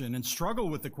question and struggle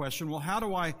with the question, well, how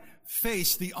do I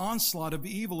face the onslaught of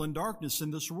evil and darkness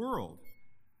in this world?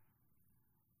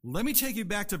 Let me take you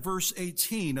back to verse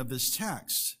 18 of this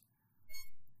text.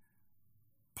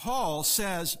 Paul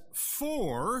says,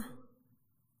 for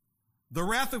the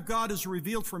wrath of God is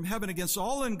revealed from heaven against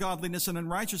all ungodliness and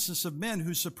unrighteousness of men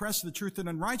who suppress the truth in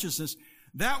unrighteousness.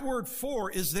 That word for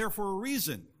is there for a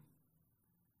reason.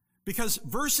 Because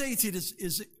verse 18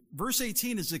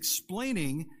 is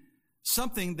explaining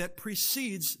something that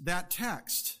precedes that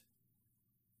text.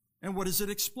 And what is it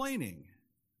explaining?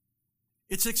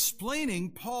 It's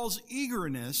explaining Paul's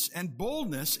eagerness and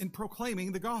boldness in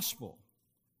proclaiming the gospel.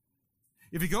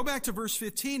 If you go back to verse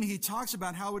 15, he talks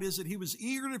about how it is that he was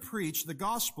eager to preach the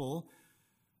gospel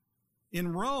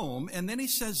in Rome. And then he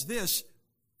says this,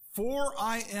 "For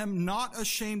I am not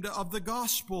ashamed of the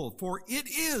gospel, for it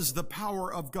is the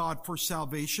power of God for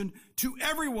salvation to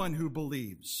everyone who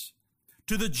believes,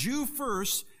 to the Jew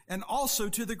first and also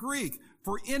to the Greek.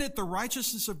 For in it the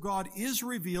righteousness of God is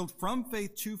revealed from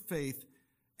faith to faith,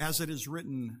 as it is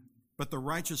written, but the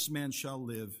righteous man shall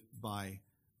live by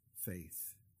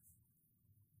faith."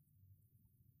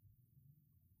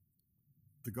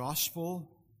 The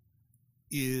gospel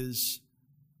is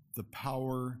the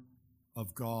power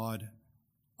of God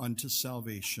unto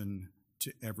salvation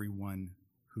to everyone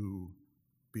who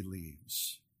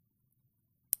believes.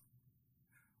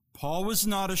 Paul was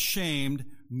not ashamed,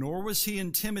 nor was he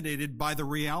intimidated by the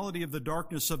reality of the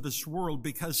darkness of this world,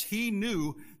 because he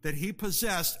knew that he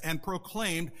possessed and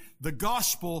proclaimed the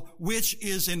gospel, which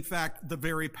is in fact the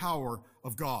very power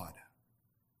of God.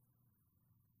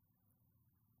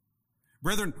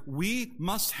 Brethren, we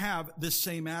must have this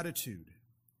same attitude.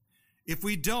 If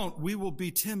we don't, we will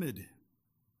be timid.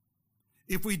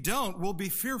 If we don't, we'll be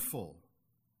fearful.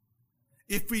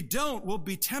 If we don't, we'll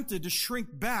be tempted to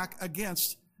shrink back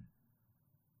against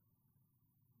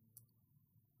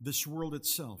this world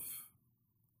itself.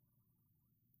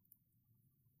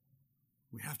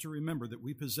 We have to remember that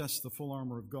we possess the full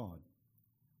armor of God,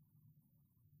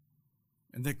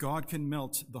 and that God can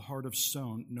melt the heart of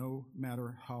stone no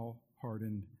matter how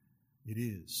hardened it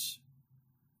is.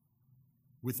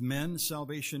 With men,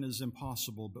 salvation is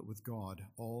impossible, but with God,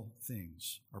 all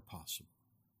things are possible.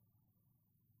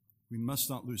 We must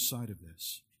not lose sight of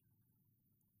this.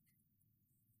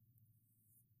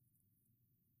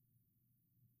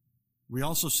 We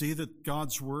also see that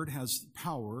God's word has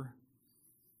power,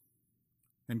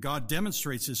 and God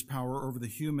demonstrates his power over the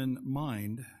human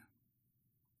mind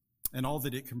and all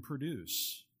that it can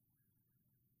produce.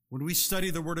 When we study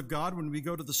the Word of God, when we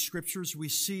go to the Scriptures, we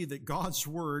see that God's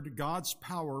Word, God's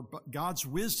power, God's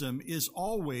wisdom is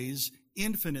always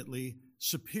infinitely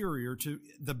superior to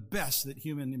the best that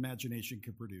human imagination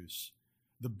can produce,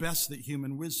 the best that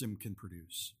human wisdom can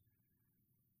produce.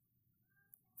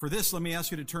 For this, let me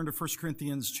ask you to turn to 1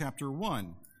 Corinthians chapter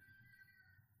 1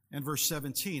 and verse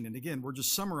 17. And again, we're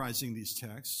just summarizing these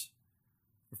texts.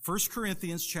 1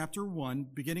 Corinthians chapter 1,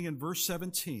 beginning in verse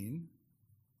 17.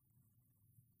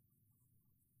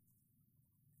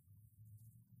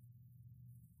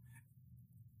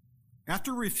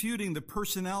 After refuting the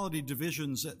personality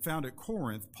divisions found at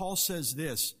Corinth, Paul says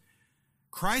this,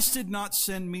 "Christ did not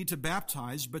send me to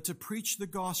baptize, but to preach the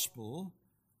gospel,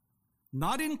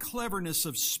 not in cleverness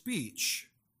of speech,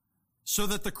 so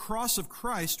that the cross of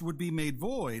Christ would be made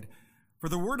void. For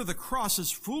the word of the cross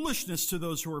is foolishness to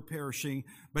those who are perishing,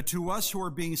 but to us who are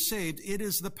being saved, it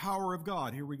is the power of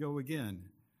God." Here we go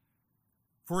again.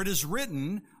 "For it is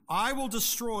written, I will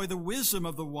destroy the wisdom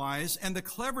of the wise, and the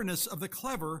cleverness of the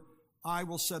clever I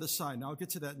will set aside." Now, I'll get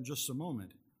to that in just a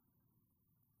moment.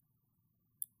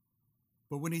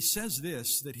 But when he says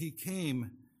this, that he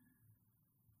came,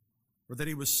 or that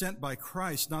he was sent by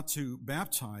Christ not to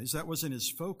baptize, that wasn't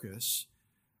his focus,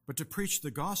 but to preach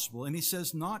the gospel. And he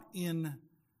says, not in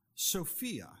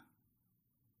Sophia.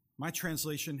 My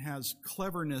translation has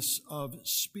cleverness of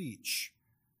speech.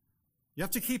 You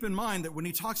have to keep in mind that when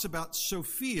he talks about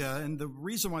Sophia, and the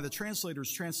reason why the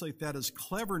translators translate that as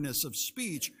cleverness of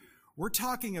speech, we're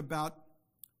talking about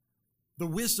the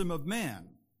wisdom of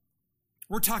man.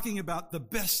 We're talking about the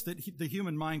best that the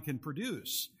human mind can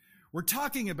produce. We're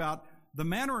talking about the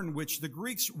manner in which the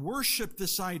Greeks worshiped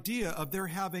this idea of their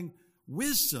having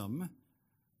wisdom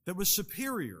that was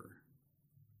superior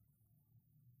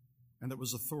and that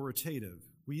was authoritative.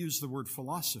 We use the word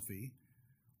philosophy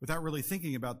without really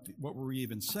thinking about what we're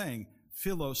even saying.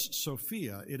 Philos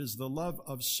Sophia. It is the love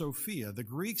of Sophia. The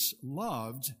Greeks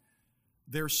loved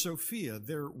their Sophia,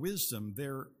 their wisdom,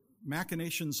 their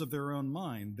machinations of their own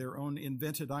mind, their own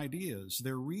invented ideas,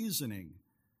 their reasoning.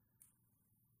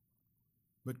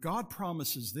 But God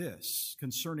promises this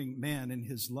concerning man and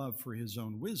his love for his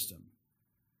own wisdom.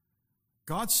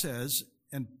 God says,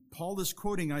 and Paul is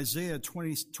quoting Isaiah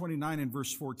 29 and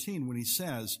verse 14 when he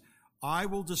says, "I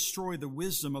will destroy the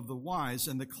wisdom of the wise,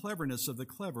 and the cleverness of the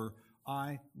clever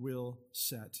I will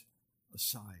set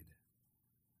aside."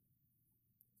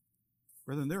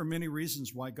 Brethren, there are many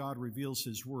reasons why God reveals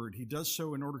his word. He does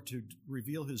so in order to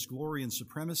reveal his glory and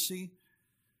supremacy.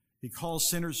 He calls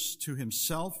sinners to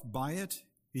himself by it.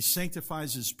 He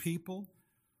sanctifies his people.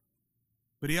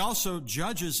 But he also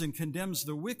judges and condemns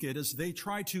the wicked as they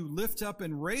try to lift up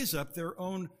and raise up their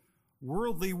own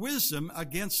worldly wisdom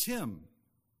against him.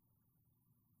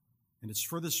 And it's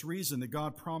for this reason that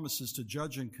God promises to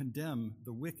judge and condemn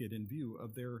the wicked in view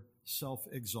of their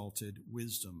self-exalted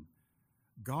wisdom.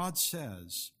 God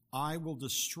says, I will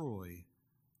destroy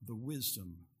the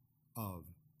wisdom of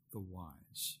the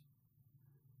wise.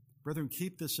 Brethren,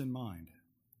 keep this in mind.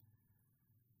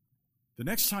 The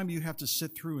next time you have to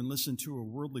sit through and listen to a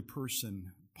worldly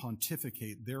person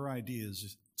pontificate their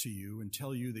ideas to you and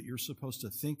tell you that you're supposed to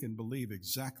think and believe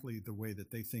exactly the way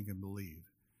that they think and believe,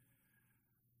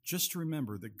 just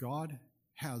remember that God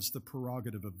has the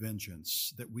prerogative of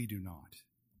vengeance that we do not.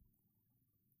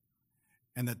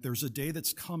 And that there's a day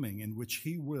that's coming in which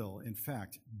he will, in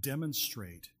fact,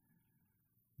 demonstrate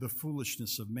the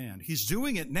foolishness of man. He's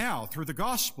doing it now through the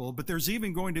gospel, but there's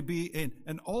even going to be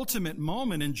an ultimate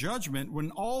moment in judgment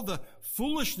when all the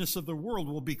foolishness of the world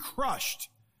will be crushed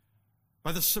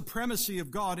by the supremacy of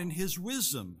God and his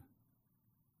wisdom,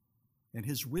 and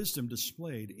his wisdom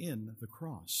displayed in the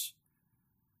cross.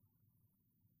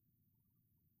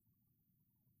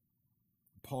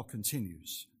 Paul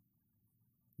continues.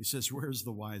 He says, where's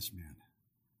the wise man?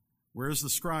 Where's the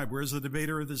scribe? Where's the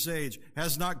debater of this age?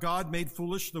 Has not God made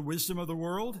foolish the wisdom of the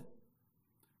world?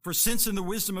 For since in the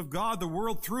wisdom of God, the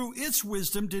world through its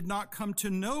wisdom did not come to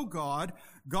know God,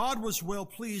 God was well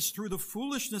pleased through the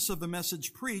foolishness of the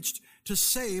message preached to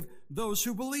save those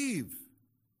who believe.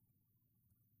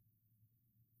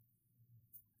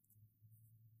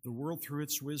 The world through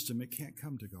its wisdom, it can't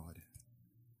come to God.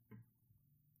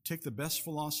 Take the best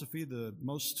philosophy, the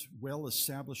most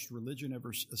well-established religion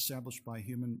ever established by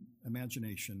human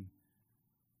imagination.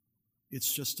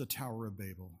 It's just a Tower of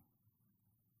Babel,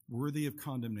 worthy of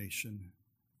condemnation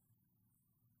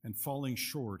and falling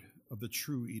short of the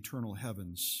true eternal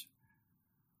heavens.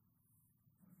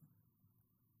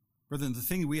 Brethren, the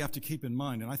thing we have to keep in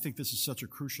mind, and I think this is such a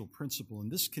crucial principle, and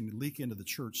this can leak into the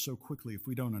church so quickly if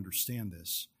we don't understand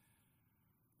this.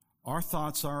 Our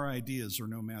thoughts, our ideas are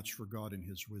no match for God and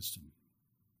his wisdom.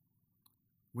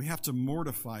 We have to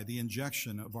mortify the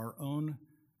injection of our own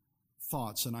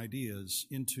thoughts and ideas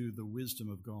into the wisdom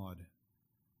of God.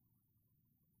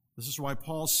 This is why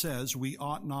Paul says we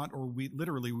ought not, or we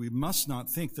must not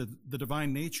think that the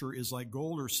divine nature is like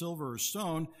gold or silver or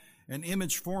stone, an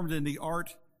image formed in the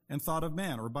art and thought of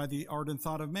man, or by the art and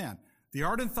thought of man. The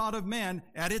art and thought of man,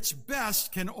 at its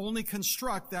best, can only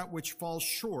construct that which falls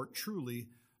short, truly,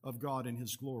 of God and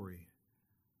his glory.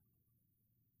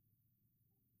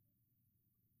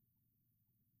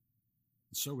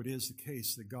 And so it is the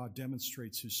case that God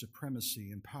demonstrates his supremacy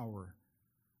and power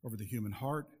over the human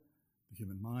heart, the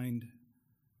human mind.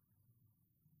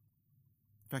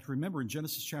 In fact, remember in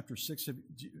Genesis chapter 6, have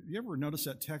you ever noticed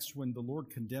that text when the Lord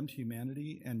condemned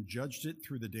humanity and judged it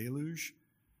through the deluge?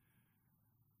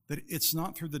 That it's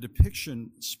not through the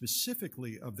depiction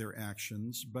specifically of their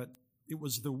actions, but it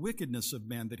was the wickedness of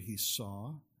man that he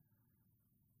saw,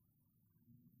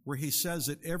 where he says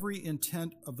that every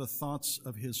intent of the thoughts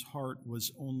of his heart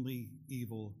was only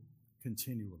evil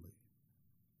continually.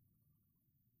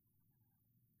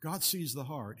 God sees the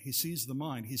heart, he sees the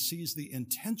mind, he sees the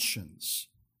intentions,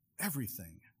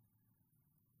 everything.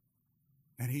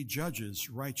 And he judges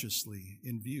righteously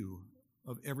in view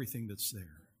of everything that's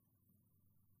there.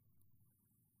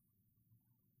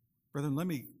 Brethren, let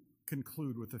me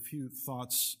conclude with a few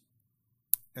thoughts,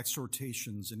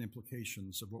 exhortations, and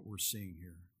implications of what we're seeing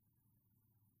here.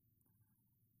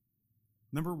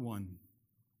 Number one,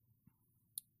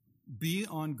 be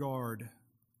on guard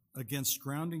against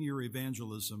grounding your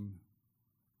evangelism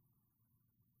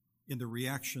in the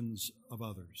reactions of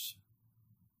others.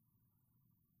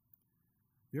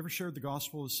 You ever shared the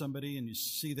gospel with somebody and you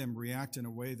see them react in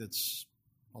a way that's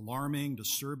alarming,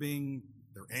 disturbing,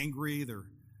 they're angry,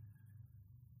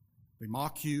 they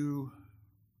mock you?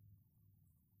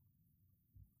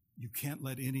 You can't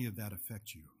let any of that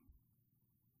affect you.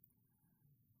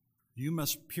 You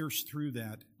must pierce through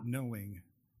that knowing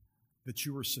that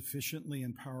you are sufficiently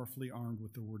and powerfully armed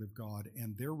with the Word of God,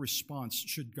 and their response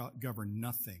should govern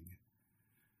nothing.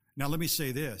 Now, let me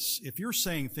say this. If you're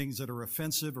saying things that are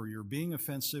offensive or you're being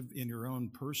offensive in your own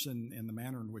person and the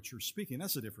manner in which you're speaking,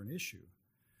 that's a different issue.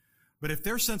 But if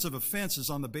their sense of offense is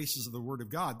on the basis of the Word of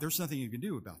God, there's nothing you can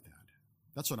do about that.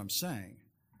 That's what I'm saying.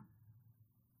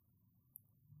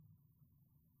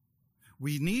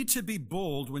 We need to be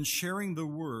bold when sharing the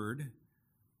Word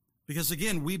because,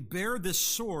 again, we bear this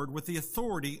sword with the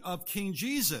authority of King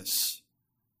Jesus.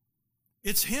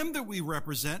 It's him that we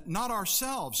represent, not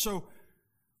ourselves. So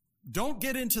Don't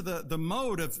get into the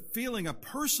mode of feeling a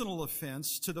personal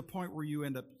offense to the point where you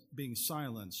end up being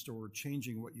silenced or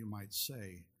changing what you might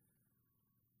say.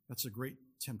 That's a great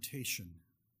temptation,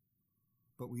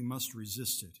 but we must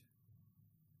resist it.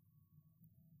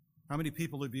 How many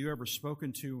people have you ever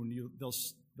spoken to and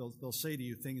they'll say to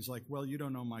you things like, well, you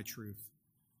don't know my truth.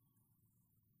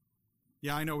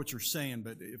 Yeah, I know what you're saying,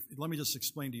 but let me just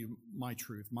explain to you my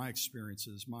truth, my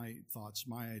experiences, my thoughts,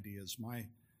 my ideas, my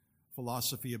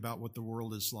philosophy about what the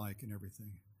world is like and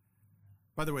everything.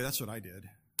 By the way, that's what I did.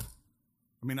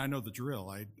 I mean, I know the drill.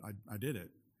 I did it.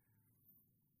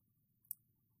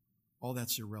 All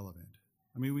that's irrelevant.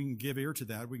 I mean, we can give ear to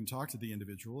that. We can talk to the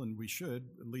individual, and we should,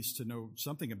 at least to know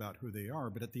something about who they are.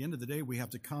 But at the end of the day, we have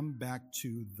to come back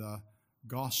to the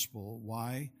gospel.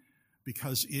 Why?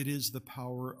 Because it is the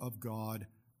power of God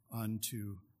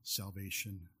unto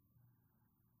salvation.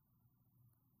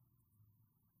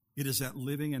 It is that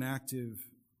living and active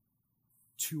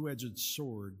two-edged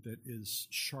sword that is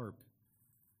sharp,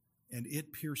 and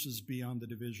it pierces beyond the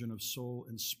division of soul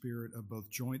and spirit, of both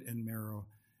joint and marrow,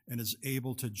 and is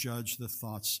able to judge the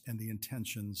thoughts and the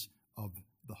intentions of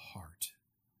the heart.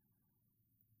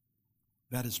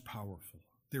 That is powerful.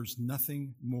 There's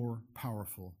nothing more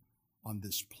powerful on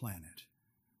this planet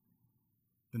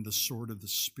than the sword of the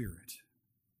Spirit,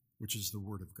 which is the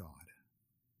Word of God.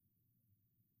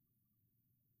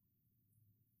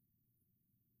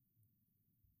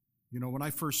 You know, when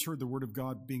I first heard the Word of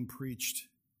God being preached,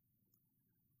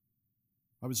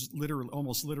 I was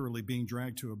almost literally being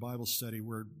dragged to a Bible study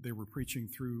where they were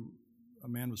a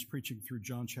man was preaching through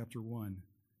John chapter 1.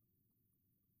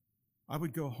 I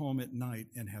would go home at night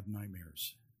and have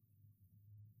nightmares.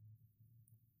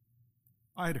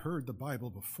 I had heard the Bible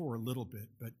before a little bit,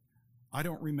 but I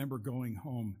don't remember going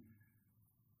home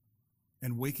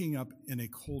and waking up in a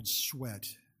cold sweat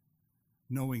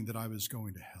knowing that I was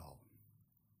going to hell.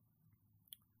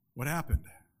 What happened?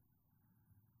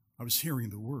 I was hearing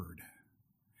the Word.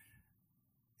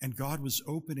 And God was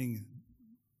opening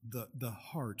the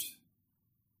heart,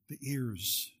 the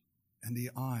ears, and the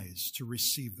eyes to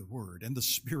receive the Word. And the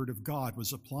Spirit of God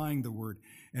was applying the Word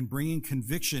and bringing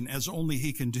conviction as only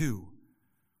He can do.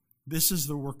 This is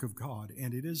the work of God,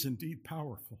 and it is indeed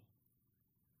powerful.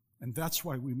 And that's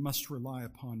why we must rely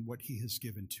upon what He has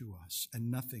given to us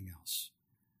and nothing else.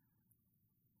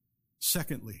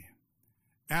 Secondly,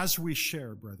 as we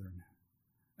share, brethren,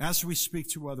 as we speak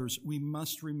to others, we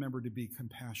must remember to be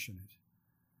compassionate.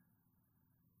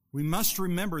 We must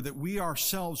remember that we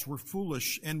ourselves were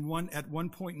foolish, and at one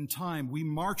point in time, we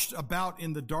marched about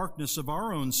in the darkness of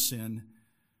our own sin.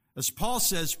 As Paul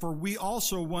says, for we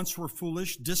also once were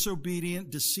foolish,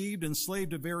 disobedient, deceived,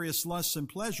 enslaved to various lusts and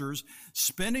pleasures,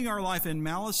 spending our life in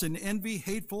malice and envy,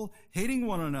 hateful, hating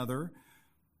one another.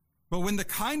 But when the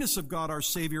kindness of God our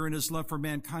Savior and His love for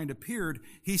mankind appeared,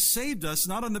 He saved us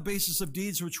not on the basis of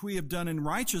deeds which we have done in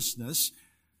righteousness,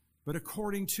 but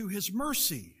according to His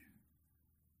mercy.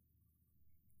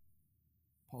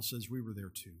 Paul says we were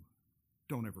there too.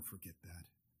 Don't ever forget that.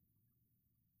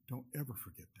 Don't ever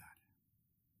forget that.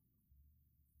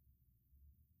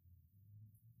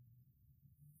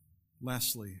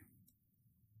 Lastly,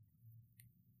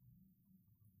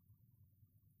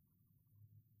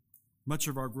 much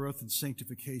of our growth and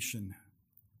sanctification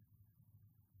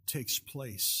takes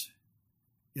place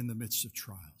in the midst of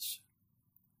trials.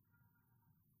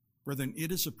 Brethren,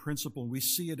 it is a principle. We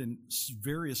see it in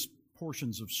various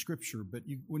portions of Scripture, but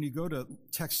when you go to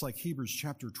texts like Hebrews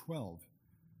chapter 12,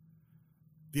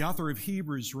 the author of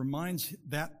Hebrews reminds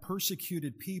that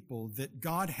persecuted people that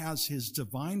God has His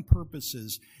divine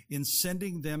purposes in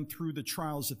sending them through the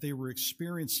trials that they were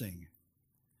experiencing.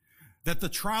 That the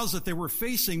trials that they were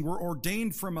facing were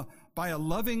ordained by a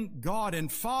loving God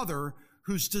and Father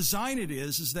whose design it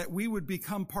is that we would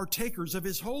become partakers of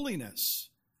His holiness.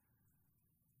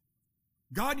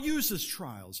 God uses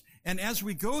trials, and as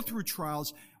we go through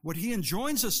trials, what He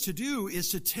enjoins us to do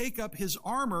is to take up His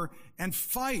armor and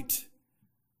fight.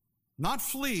 Not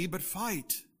flee, but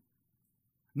fight.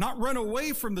 Not run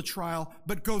away from the trial,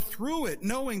 but go through it,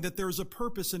 knowing that there's a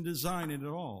purpose and design in it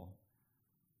all.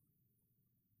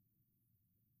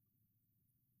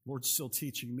 Lord's still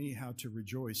teaching me how to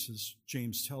rejoice, as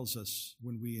James tells us,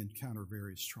 when we encounter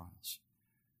various trials.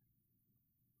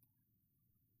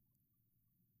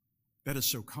 That is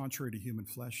so contrary to human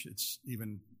flesh, it's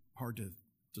even hard to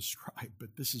describe,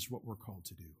 but this is what we're called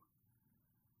to do.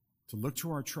 To look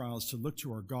to our trials, to look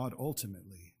to our God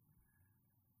ultimately,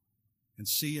 and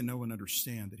see and know and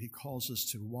understand that He calls us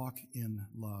to walk in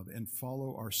love and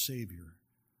follow our Savior,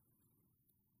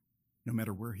 no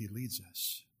matter where He leads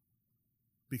us.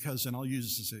 Because, and I'll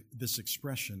use this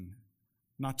expression,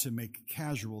 not to make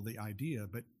casual the idea,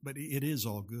 but it is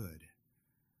all good.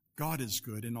 God is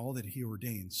good, and all that he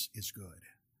ordains is good.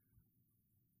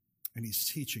 And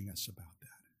he's teaching us about that.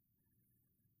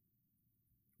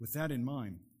 With that in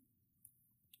mind,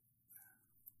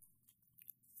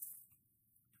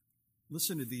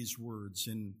 listen to these words,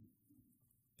 and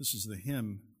this is the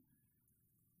hymn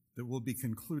that we'll be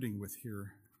concluding with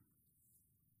here.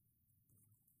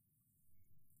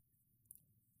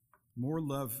 More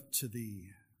love to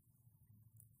thee.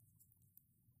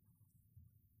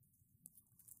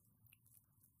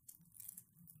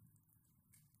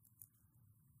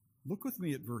 Look with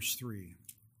me at verse 3.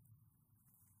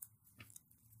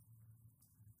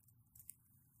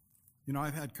 You know,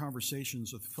 I've had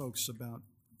conversations with folks about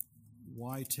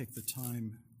why take the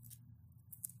time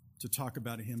to talk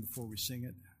about a hymn before we sing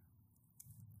it.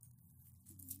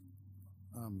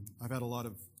 I've had a lot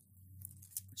of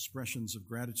expressions of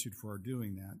gratitude for our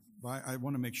doing that. But I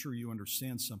want to make sure you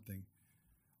understand something.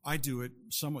 I do it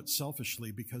somewhat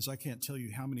selfishly because I can't tell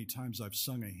you how many times I've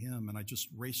sung a hymn and I just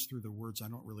race through the words. I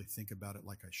don't really think about it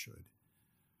like I should.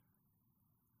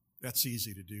 That's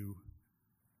easy to do.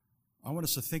 I want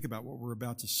us to think about what we're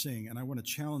about to sing, and I want to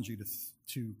challenge you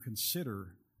to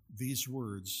consider these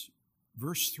words.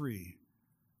 Verse 3,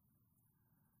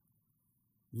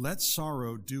 let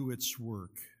sorrow do its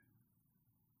work.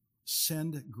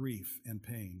 Send grief and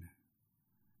pain.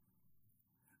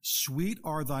 Sweet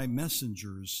are thy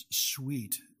messengers,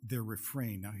 sweet their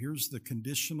refrain. Now here's the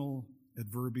conditional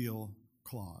adverbial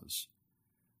clause.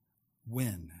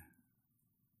 When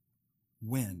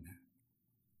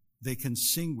they can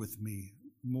sing with me,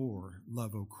 more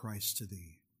love, O Christ, to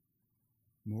thee.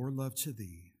 More love to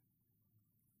thee,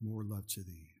 more love to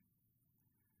thee.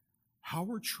 How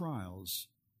are trials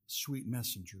sweet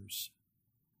messengers?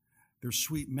 They're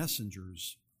sweet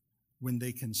messengers when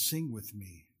they can sing with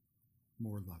me,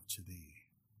 more love to thee.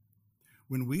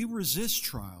 When we resist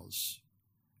trials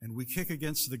and we kick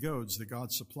against the goads that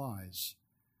God supplies,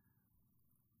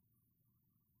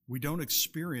 we don't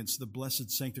experience the blessed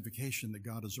sanctification that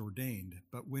God has ordained.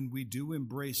 But when we do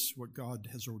embrace what God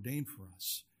has ordained for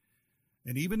us,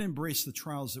 and even embrace the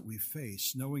trials that we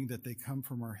face, knowing that they come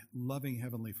from our loving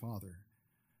Heavenly Father,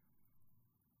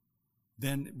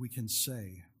 then we can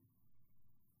say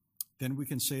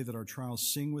that our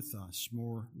trials sing with us,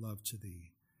 more love to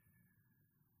thee.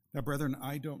 Now, brethren,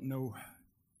 I don't know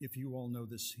if you all know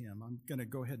this hymn. I'm going to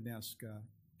go ahead and ask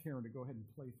Karen to go ahead and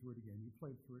play through it again. You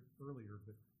played through it earlier,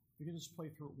 but you can just play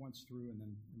through it once through, and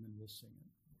then we'll sing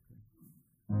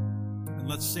it. Okay. And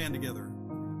let's stand together.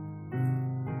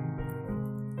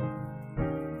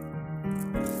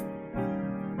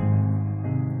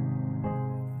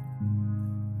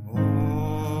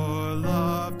 More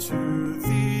love to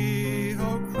thee,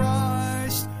 O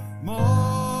Christ,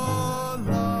 more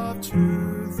love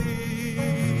to thee.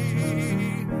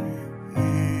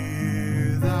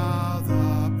 Hear thou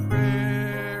the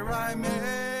prayer I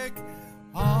make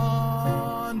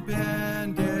on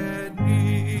bended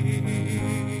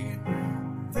knee.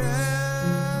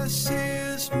 This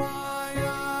is my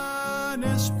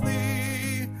earnest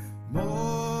plea,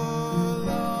 more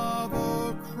love,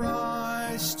 O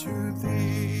Christ, to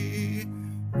thee,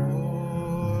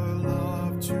 more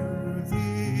love to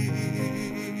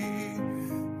thee,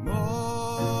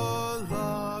 more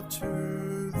love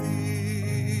to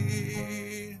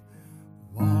thee.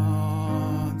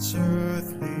 Once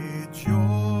earthly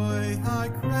joy I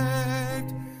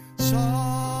craved,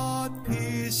 sought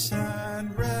peace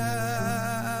and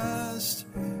rest.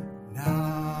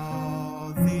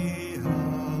 Now thee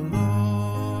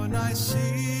alone I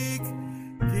seek,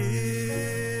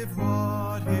 give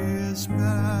what is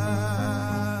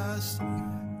best.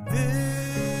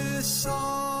 This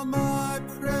all my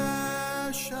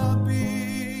prayer shall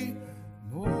be,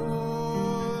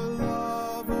 more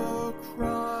love, O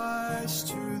Christ,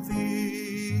 to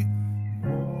thee,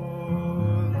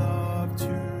 more love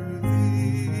to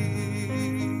thee,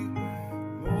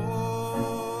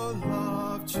 more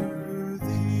love to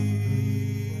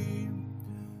thee.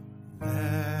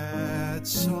 Let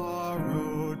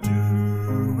sorrow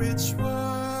do its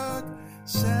work,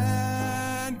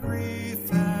 send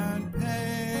grief and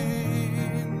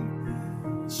pain.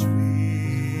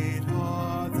 Sweet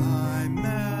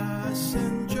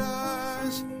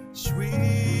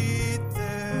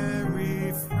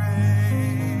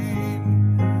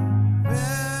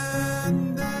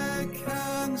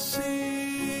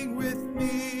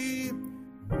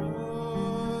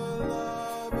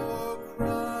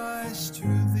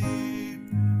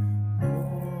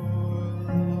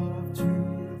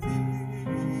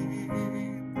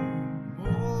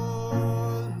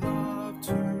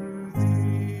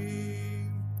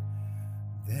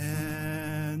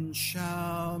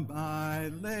my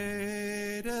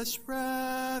latest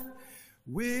breath,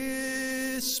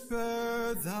 whisper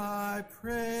thy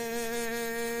praise.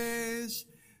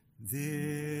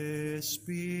 This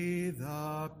be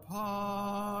the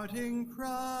parting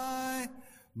cry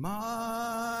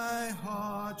my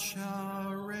heart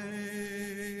shall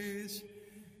raise.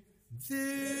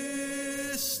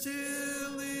 This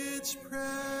still its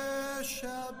prayer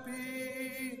shall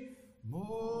be,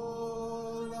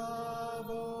 more love,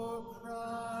 O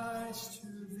Christ, to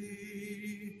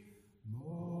thee,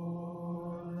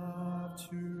 more love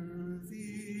to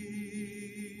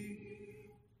thee,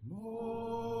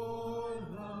 more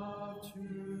love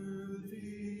to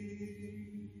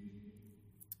thee.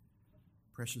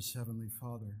 Precious Heavenly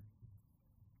Father,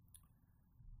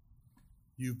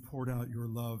 you've poured out your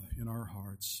love in our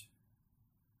hearts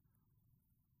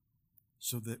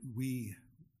so that we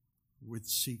would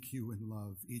seek you in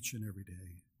love each and every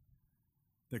day,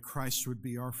 that Christ would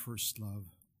be our first love,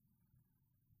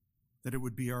 that it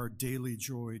would be our daily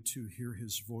joy to hear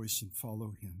his voice and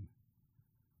follow him.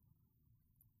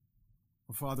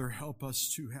 Oh, Father, help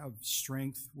us to have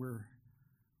strength where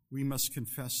we must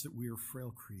confess that we are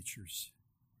frail creatures.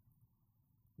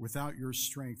 Without your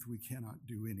strength, we cannot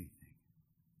do anything.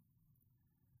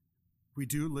 We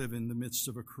do live in the midst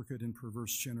of a crooked and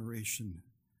perverse generation,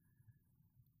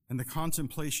 and the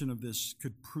contemplation of this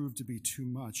could prove to be too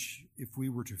much if we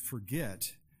were to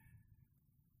forget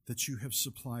that you have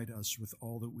supplied us with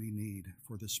all that we need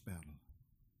for this battle.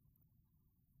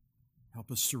 Help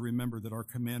us to remember that our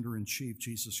Commander-in-Chief,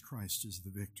 Jesus Christ, is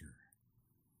the victor,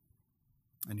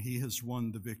 and he has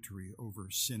won the victory over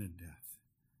sin and death.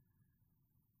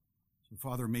 So,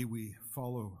 Father, may we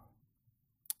follow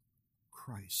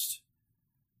Christ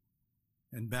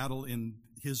and battle in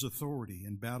his authority,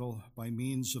 and battle by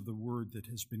means of the word that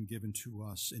has been given to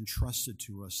us, entrusted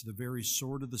to us, the very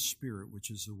sword of the Spirit, which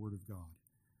is the word of God.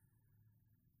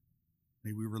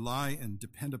 May we rely and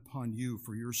depend upon you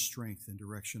for your strength and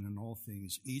direction in all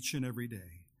things, each and every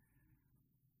day.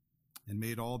 And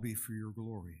may it all be for your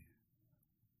glory.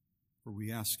 For we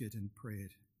ask it and pray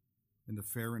it in the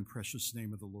fair and precious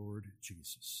name of the Lord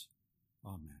Jesus.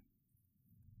 Amen.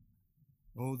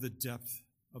 Oh, the depth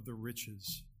of the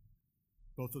riches,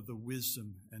 both of the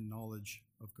wisdom and knowledge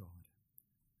of God.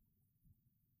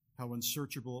 How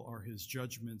unsearchable are his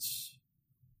judgments,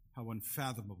 how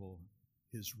unfathomable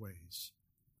his ways.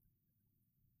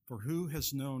 For who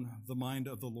has known the mind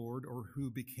of the Lord, or who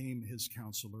became his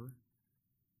counselor,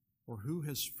 or who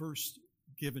has first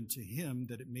given to him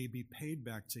that it may be paid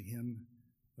back to him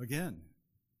again?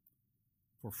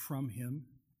 For from him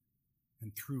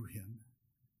and through him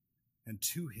and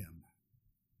to him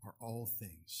are all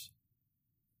things.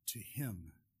 To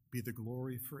him be the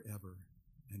glory forever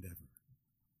and ever.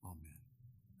 Amen.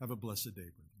 Have a blessed day,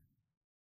 brother.